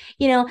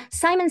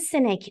 Simon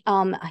Sinek,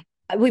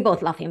 we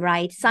both love him,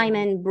 right?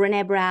 Simon,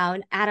 Brené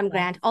Brown, Adam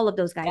Grant, all of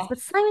those guys. But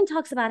Simon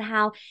talks about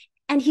how,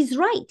 and he's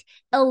right,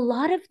 a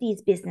lot of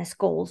these business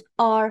goals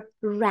are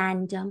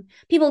random.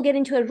 People get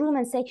into a room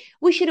and say,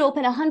 we should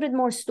open 100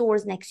 more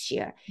stores next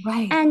year.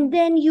 And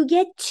then you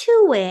get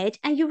to it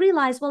and you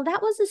realize, well,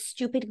 that was a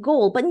stupid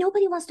goal, but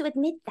nobody wants to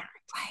admit that.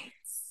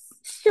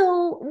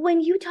 So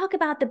when you talk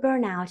about the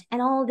burnout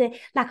and all the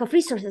lack of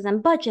resources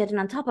and budget, and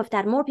on top of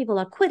that, more people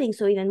are quitting,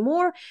 so even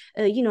more,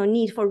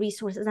 need for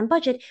resources and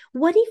budget,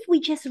 what if we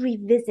just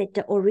revisit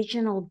the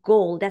original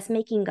goal that's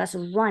making us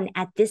run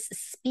at this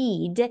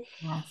speed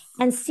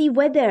and see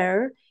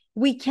whether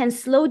we can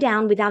slow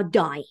down without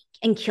dying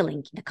and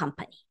killing the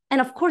company? And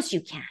of course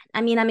you can.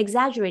 I mean, I'm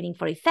exaggerating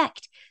for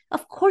effect.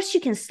 Of course you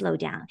can slow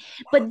down,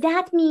 but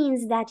that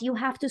means that you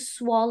have to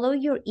swallow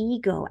your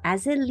ego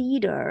as a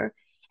leader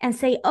and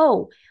say,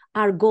 oh,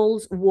 our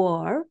goals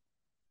were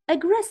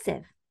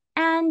aggressive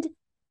and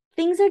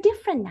things are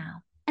different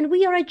now and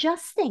we are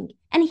adjusting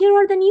and here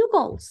are the new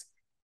goals.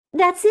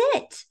 That's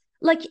it.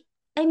 Like,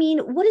 I mean,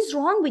 what is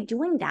wrong with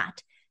doing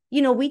that?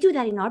 We do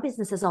that in our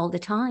businesses all the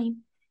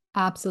time.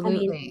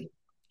 Absolutely.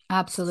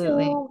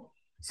 Absolutely.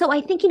 So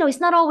I think, it's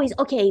not always,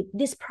 okay,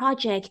 this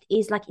project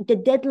is like, the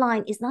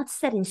deadline is not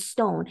set in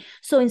stone.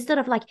 So instead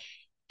of like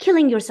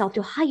killing yourself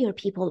to hire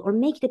people or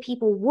make the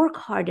people work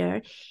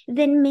harder,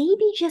 then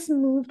maybe just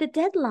move the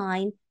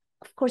deadline.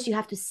 Of course, you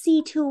have to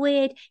see to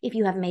it. If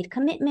you have made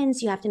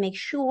commitments, you have to make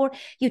sure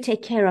you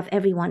take care of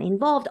everyone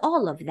involved,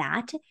 all of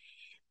that.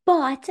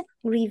 But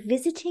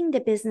revisiting the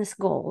business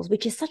goals,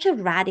 which is such a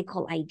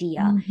radical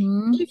idea,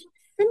 is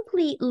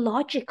simply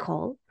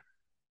logical,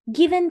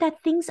 given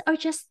that things are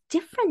just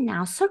different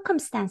now,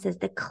 circumstances,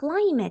 the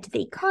climate,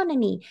 the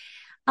economy,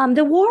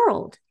 the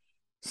world.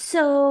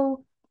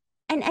 So,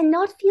 and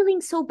not feeling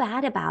so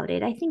bad about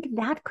it. I think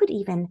that could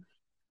even,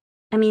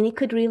 it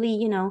could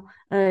really,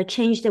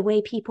 change the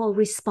way people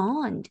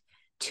respond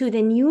to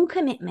the new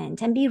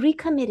commitment and be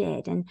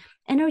recommitted and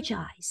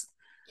energized.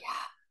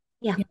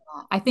 Yeah.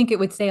 I think it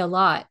would say a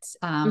lot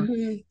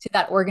to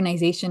that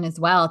organization as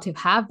well, to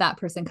have that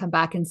person come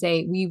back and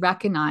say, we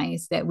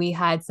recognize that we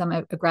had some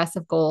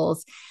aggressive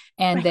goals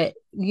and that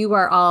you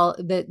are all,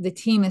 the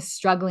team is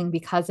struggling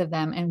because of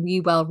them, and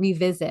we will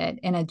revisit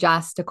and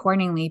adjust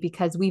accordingly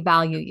because we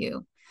value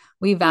you.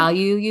 We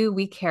value you.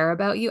 We care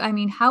about you. I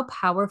mean, how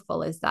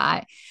powerful is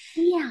that?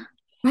 Yeah.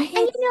 And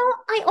Right.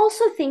 I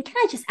also think, can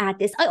I just add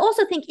this? I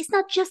also think it's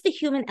not just the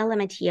human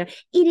element here,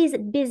 it is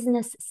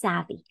business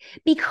savvy,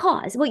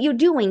 because what you're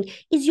doing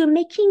is you're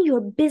making your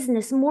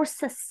business more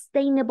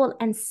sustainable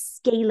and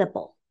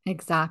scalable.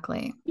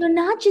 Exactly. You're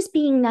not just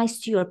being nice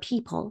to your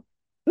people.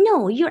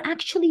 No, you're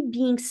actually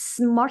being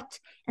smart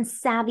and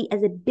savvy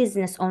as a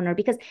business owner,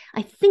 because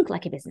I think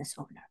like a business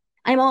owner.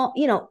 I'm all,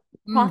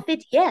 Mm-hmm.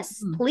 profit,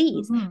 yes,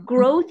 please. Mm-hmm.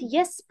 Growth,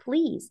 yes,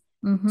 please.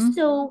 Mm-hmm.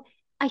 So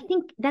I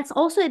think that's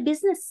also a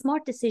business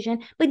smart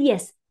decision. But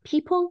yes,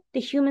 people, the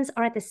humans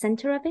are at the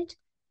center of it,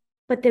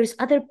 but there's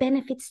other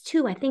benefits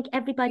too. I think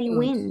everybody Huge,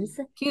 wins.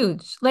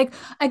 huge. Like,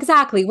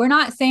 exactly. We're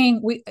not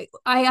saying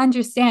I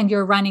understand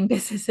you're running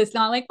businesses,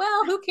 not like,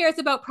 well, who cares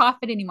about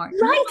profit anymore?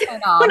 Not Right?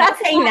 at all. We're not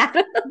saying that.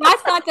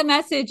 That's not the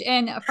message.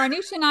 And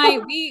Farnoosh and I,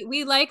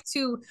 we like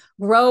to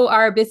grow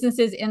our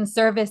businesses in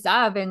service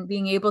of and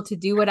being able to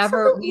do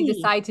whatever we Absolutely.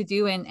 decide to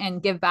do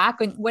and give back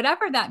and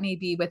whatever that may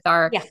be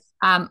Yes.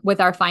 with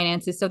our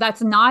finances. So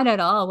that's not at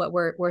all what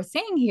we're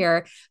saying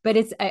here. But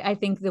it's I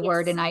think the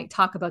word, Yes. and I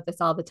talk about this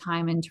all the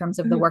time in terms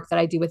of the Mhm. work that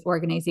I do with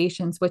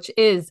organizations, which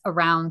is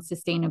around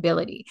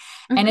sustainability.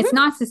 And it's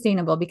Mhm. not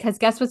sustainable because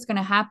guess what's going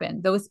to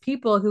happen? Those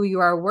people who you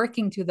are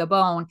working to the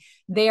bone,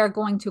 they are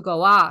going to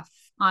go off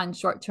on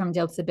short-term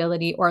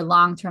disability or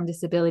long-term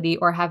disability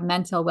or have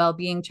mental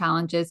well-being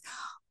challenges,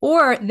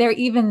 or they're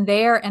even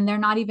there and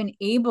they're not even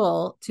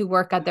able to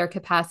work at their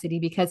capacity.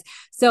 Because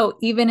so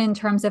even in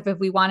terms of if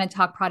we want to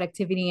talk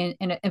productivity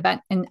and event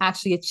and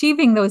actually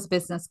achieving those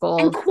business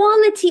And goals,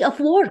 quality of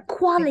work,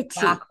 quality,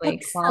 exactly,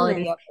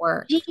 quality excellence, of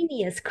work.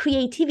 genius,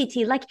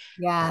 creativity. Like,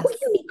 who Yes.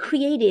 can be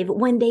creative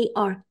when they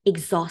are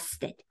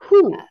exhausted?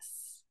 Who?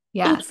 Yes.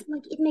 Yes. It's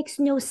like it makes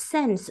no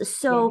sense. Yeah.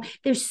 So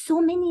there's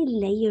so many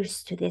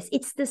layers to this.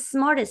 It's the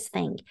smartest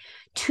thing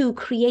to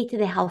create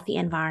the healthy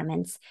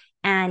environments.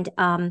 And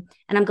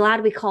I'm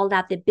glad we called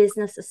out the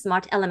business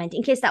smart element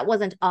in case that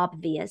wasn't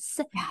obvious.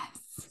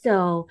 Yes.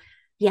 So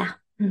yeah.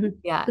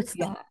 Yeah, Good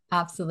stuff. yeah,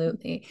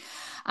 absolutely.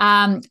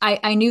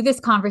 I knew this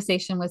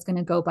conversation was going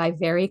to go by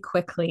very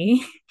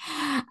quickly,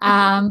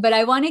 but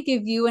I want to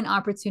give you an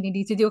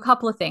opportunity to do a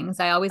couple of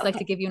things. I always like to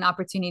Okay. give you an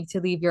opportunity to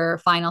leave your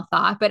final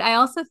thought, but I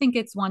also think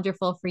it's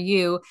wonderful for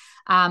you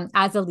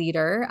as a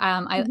leader.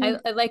 Mhm,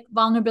 I like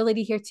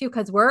vulnerability here too,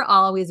 because we're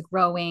always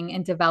growing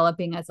and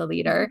developing as a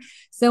leader. mhm.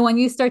 So when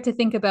you start to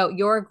think about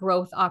your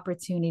growth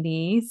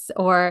opportunities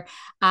or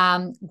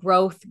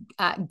growth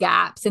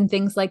gaps and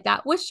things like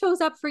that, what shows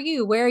up for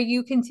you? Where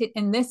you can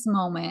in this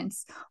moment,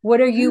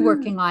 what are you Mm.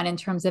 working on in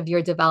terms of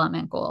your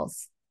development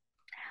goals?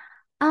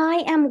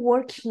 I am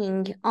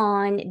working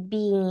on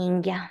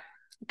being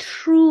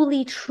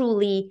truly,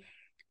 truly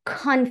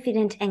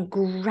confident and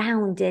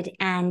grounded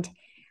and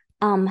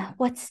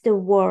what's the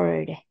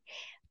word?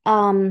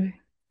 Um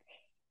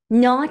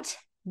not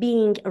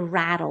being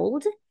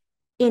rattled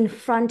in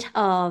front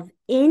of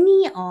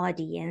any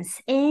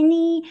audience,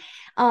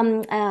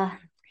 um uh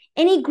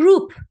any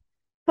group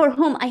for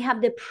whom I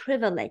have the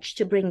privilege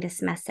to bring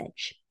this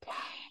message.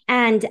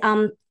 And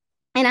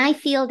and I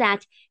feel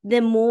that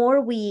the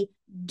more we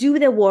do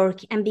the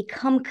work and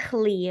become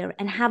clear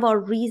and have our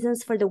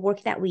reasons for the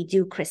work that we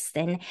do,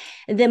 Kristen,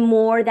 the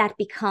more that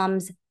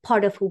becomes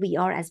part of who we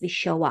are as we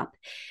show up.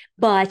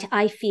 But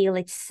I feel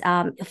it's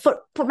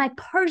for my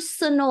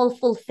personal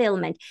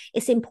fulfillment,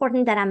 it's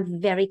important that I'm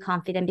very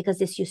confident because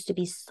this used to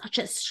be such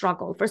a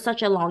struggle for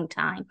such a long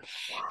time.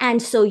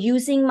 And so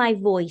using my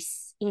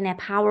voice in a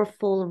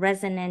powerful,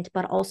 resonant,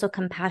 but also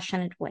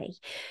compassionate way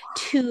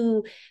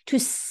to to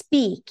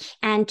speak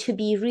and to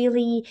be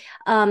really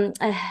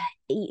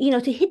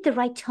to hit the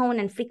right tone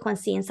and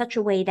frequency in such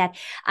a way that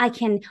I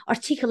can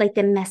articulate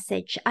the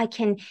message. I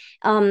can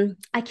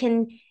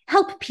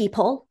help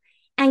people.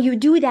 And you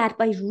do that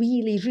by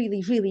really,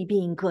 really, really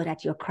being good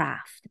at your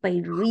craft,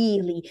 by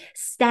really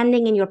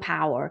standing in your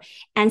power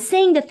and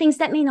saying the things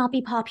that may not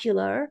be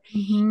popular,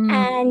 Mm-hmm.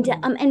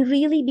 and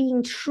really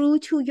being true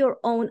to your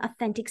own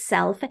authentic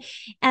self,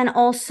 and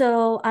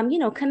also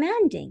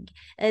commanding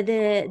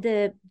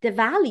the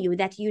value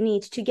that you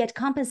need to get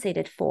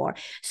compensated for.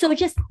 So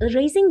just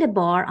raising the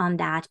bar on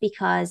that,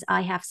 because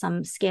I have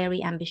some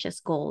scary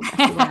ambitious goals as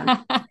to what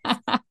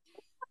I'm.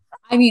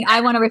 I mean,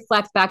 I want to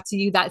reflect back to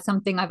you that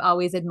something I've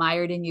always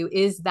admired in you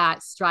is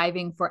that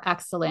striving for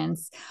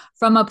excellence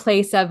from a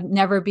place of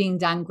never being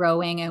done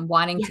growing and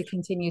wanting Yes. to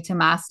continue to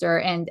master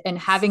and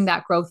having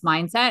that growth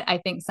mindset. I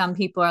think some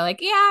people are like,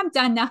 yeah, I'm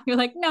done now. You're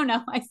like, no,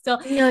 no, I still,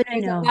 No, no,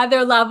 there's no.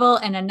 another level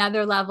and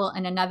another level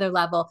and another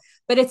level,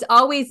 but it's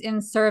always in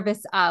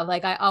service of,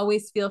 like, I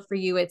always feel for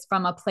you, it's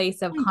from a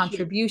place of Thank you.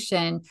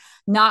 contribution,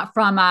 not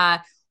from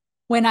a,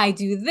 when I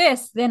do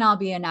this, then I'll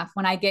be enough.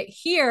 When I get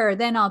here,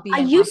 then I'll be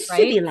I enough, used to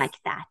right? be like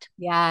that.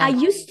 I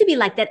Yes. used to be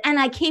like that. And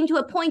I came to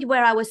a point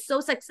where I was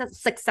so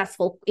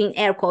successful, in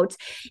air quotes,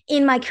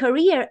 in my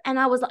career. And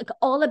I was like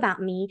all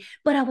about me,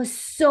 but I was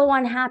so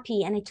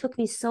unhappy. And it took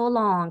me so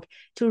long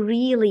to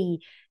really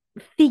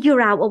figure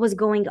out what was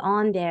going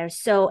on there.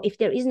 So if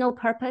there is no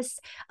purpose,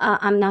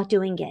 I'm not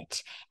doing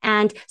it.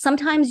 And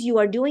sometimes you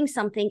are doing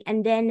something,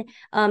 and then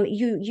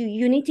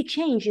you need to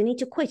change, you need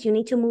to quit, you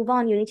need to move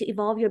on, you need to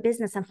evolve your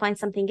business and find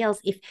something else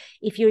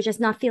if you're just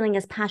not feeling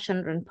as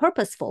passionate and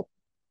purposeful.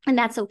 And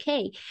that's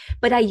okay.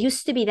 But I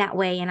used to be that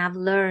way, and I've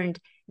learned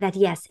that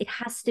yes, it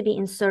has to be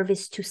in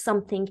service to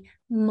something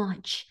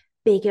much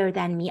bigger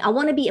than me. I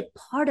want to be a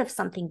part of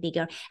something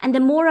bigger. And the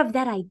more of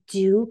that I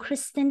do,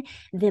 Kristen,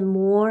 the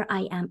more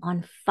I am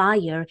on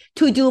fire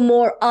to do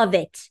more of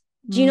it.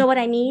 Do you know what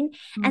I mean?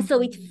 Mm-hmm. And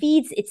so it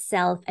feeds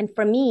itself. And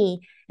for me,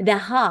 the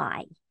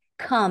high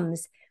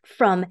comes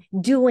from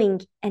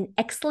doing an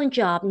excellent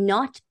job,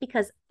 not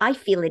because I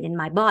feel it in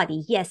my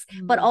body, yes,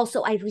 but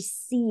also I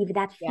receive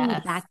that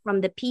feedback from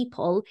the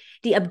people,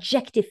 the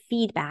objective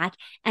feedback.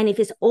 And if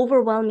it's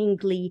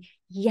overwhelmingly,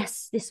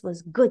 yes, this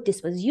was good,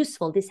 this was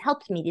useful, this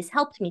helped me, this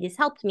helped me, this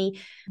helped me,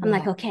 I'm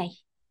like, okay,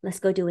 let's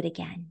go do it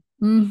again.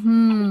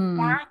 And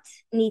that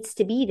needs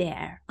to be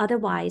there.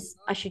 Otherwise,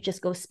 I should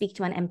just go speak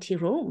to an empty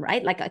room,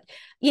 right? Like, I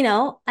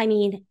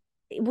mean,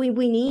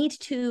 we need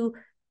to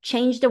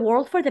change the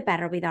world for the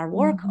better with our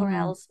work, or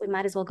else we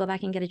might as well go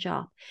back and get a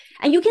job.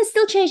 And you can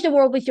still change the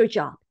world with your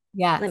job.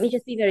 Yeah. Let me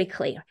just be very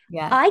clear.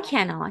 Yeah. I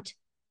cannot.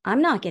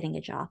 I'm not getting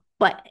a job,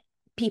 but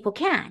people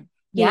can.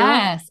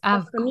 Yes,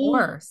 of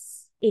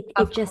course. It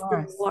just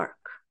didn't work.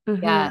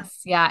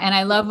 Yes. Yeah. And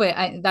I love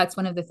that's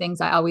one of the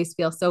things I always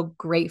feel so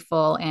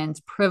grateful and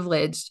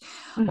privileged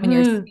when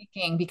you're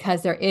speaking,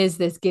 because there is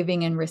this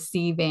giving and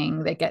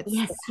receiving that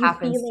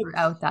happens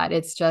throughout that.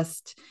 It's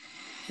just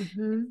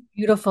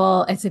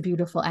beautiful. It's a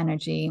beautiful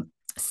energy.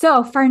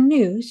 So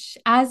Farnoosh,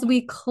 as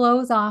we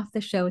close off the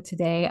show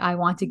today, I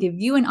want to give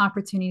you an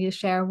opportunity to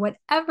share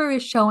whatever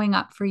is showing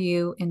up for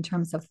you in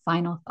terms of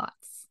final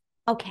thoughts.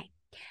 Okay.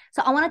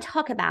 So I want to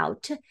talk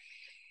about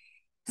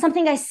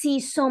something I see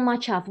so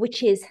much of,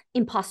 which is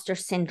imposter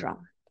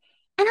syndrome.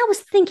 And I was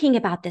thinking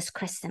about this,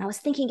 Kristen. I was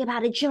thinking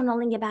about it,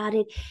 journaling about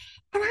it.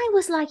 And I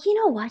was like, you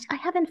know what? I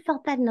haven't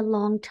felt that in a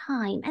long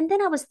time. And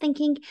then I was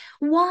thinking,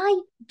 why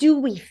do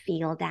we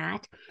feel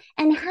that?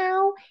 And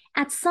how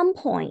at some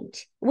point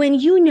when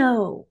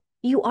you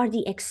are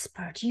the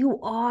expert, you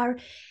are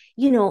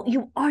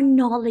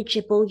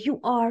knowledgeable, you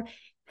are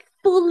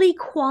fully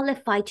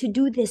qualified to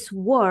do this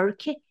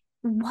work,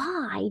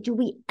 why do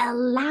we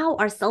allow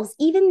ourselves,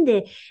 even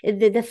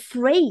the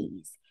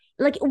phrase,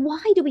 like,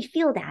 why do we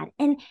feel that?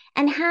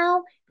 And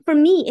how, for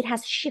me, it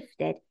has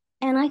shifted.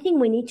 And I think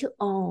we need to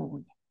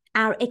own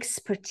our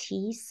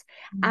expertise,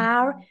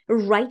 our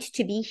right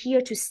to be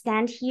here, to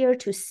stand here,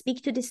 to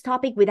speak to this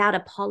topic without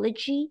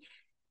apology,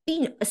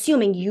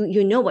 assuming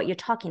you know what you're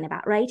talking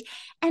about, right?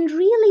 And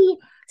really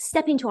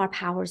step into our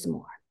powers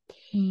more.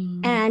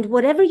 And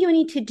whatever you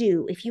need to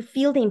do, if you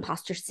feel the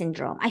imposter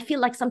syndrome, I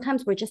feel like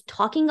sometimes we're just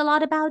talking a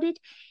lot about it.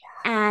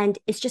 And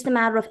it's just a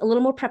matter of a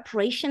little more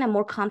preparation and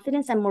more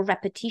confidence and more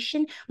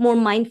repetition, more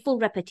mindful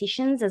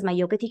repetitions, as my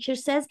yoga teacher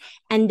says,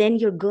 and then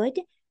you're good.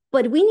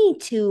 But we need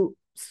to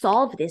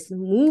solve this,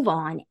 move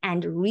on,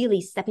 and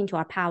really step into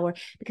our power,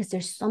 because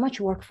there's so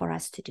much work for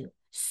us to do,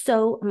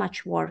 so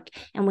much work.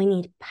 And we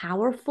need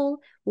powerful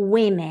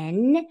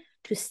women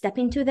to step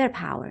into their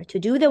power, to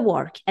do the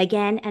work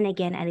again and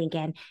again and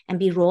again, and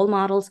be role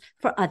models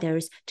for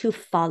others to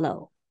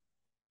follow.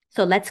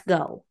 So let's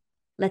go.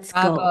 Let's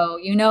go.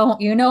 You know,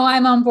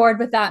 I'm on board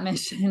with that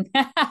mission.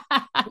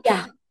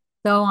 Yeah.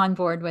 So on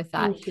board with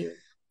that. Thank you.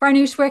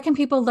 Farnoosh, where can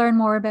people learn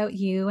more about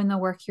you and the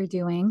work you're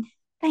doing?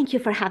 Thank you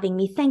for having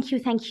me. Thank you.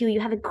 Thank you. You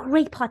have a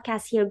great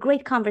podcast here,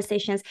 great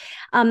conversations.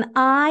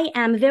 I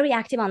am very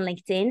active on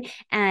LinkedIn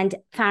and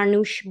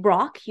Farnoosh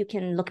Brock. You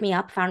can look me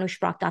up.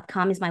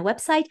 FarnooshBrock.com is my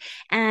website.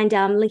 And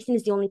LinkedIn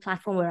is the only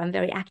platform where I'm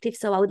very active.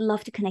 So I would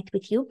love to connect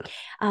with you.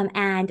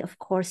 And of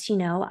course, you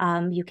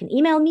can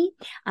email me.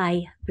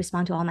 I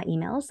respond to all my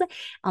emails,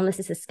 unless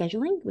it's a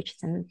scheduling, which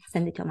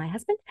send it to my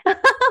husband,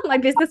 my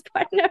business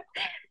partner.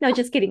 No,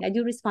 just kidding. I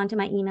do respond to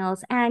my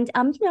emails. And,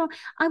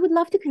 I would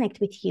love to connect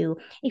with you.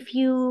 If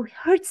you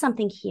heard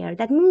something here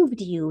that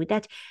moved you,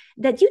 that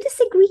you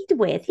disagreed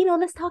with,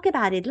 let's talk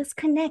about it. Let's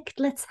connect.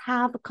 Let's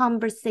have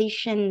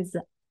conversations.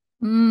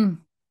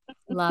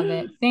 Love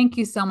it. Thank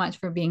you so much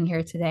for being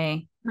here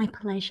today. My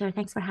pleasure.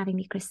 Thanks for having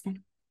me,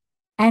 Kristen.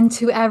 And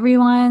to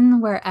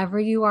everyone, wherever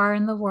you are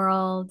in the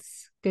world,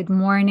 good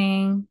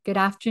morning, good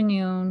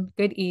afternoon,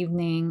 good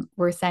evening.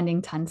 We're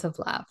sending tons of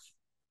love.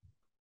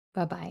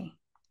 Bye-bye.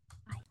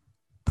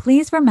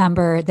 Please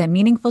remember that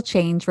meaningful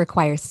change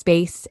requires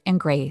space and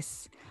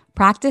grace.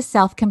 Practice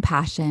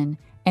self-compassion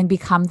and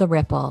become the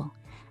ripple.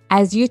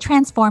 As you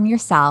transform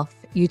yourself,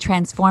 you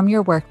transform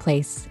your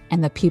workplace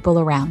and the people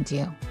around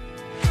you.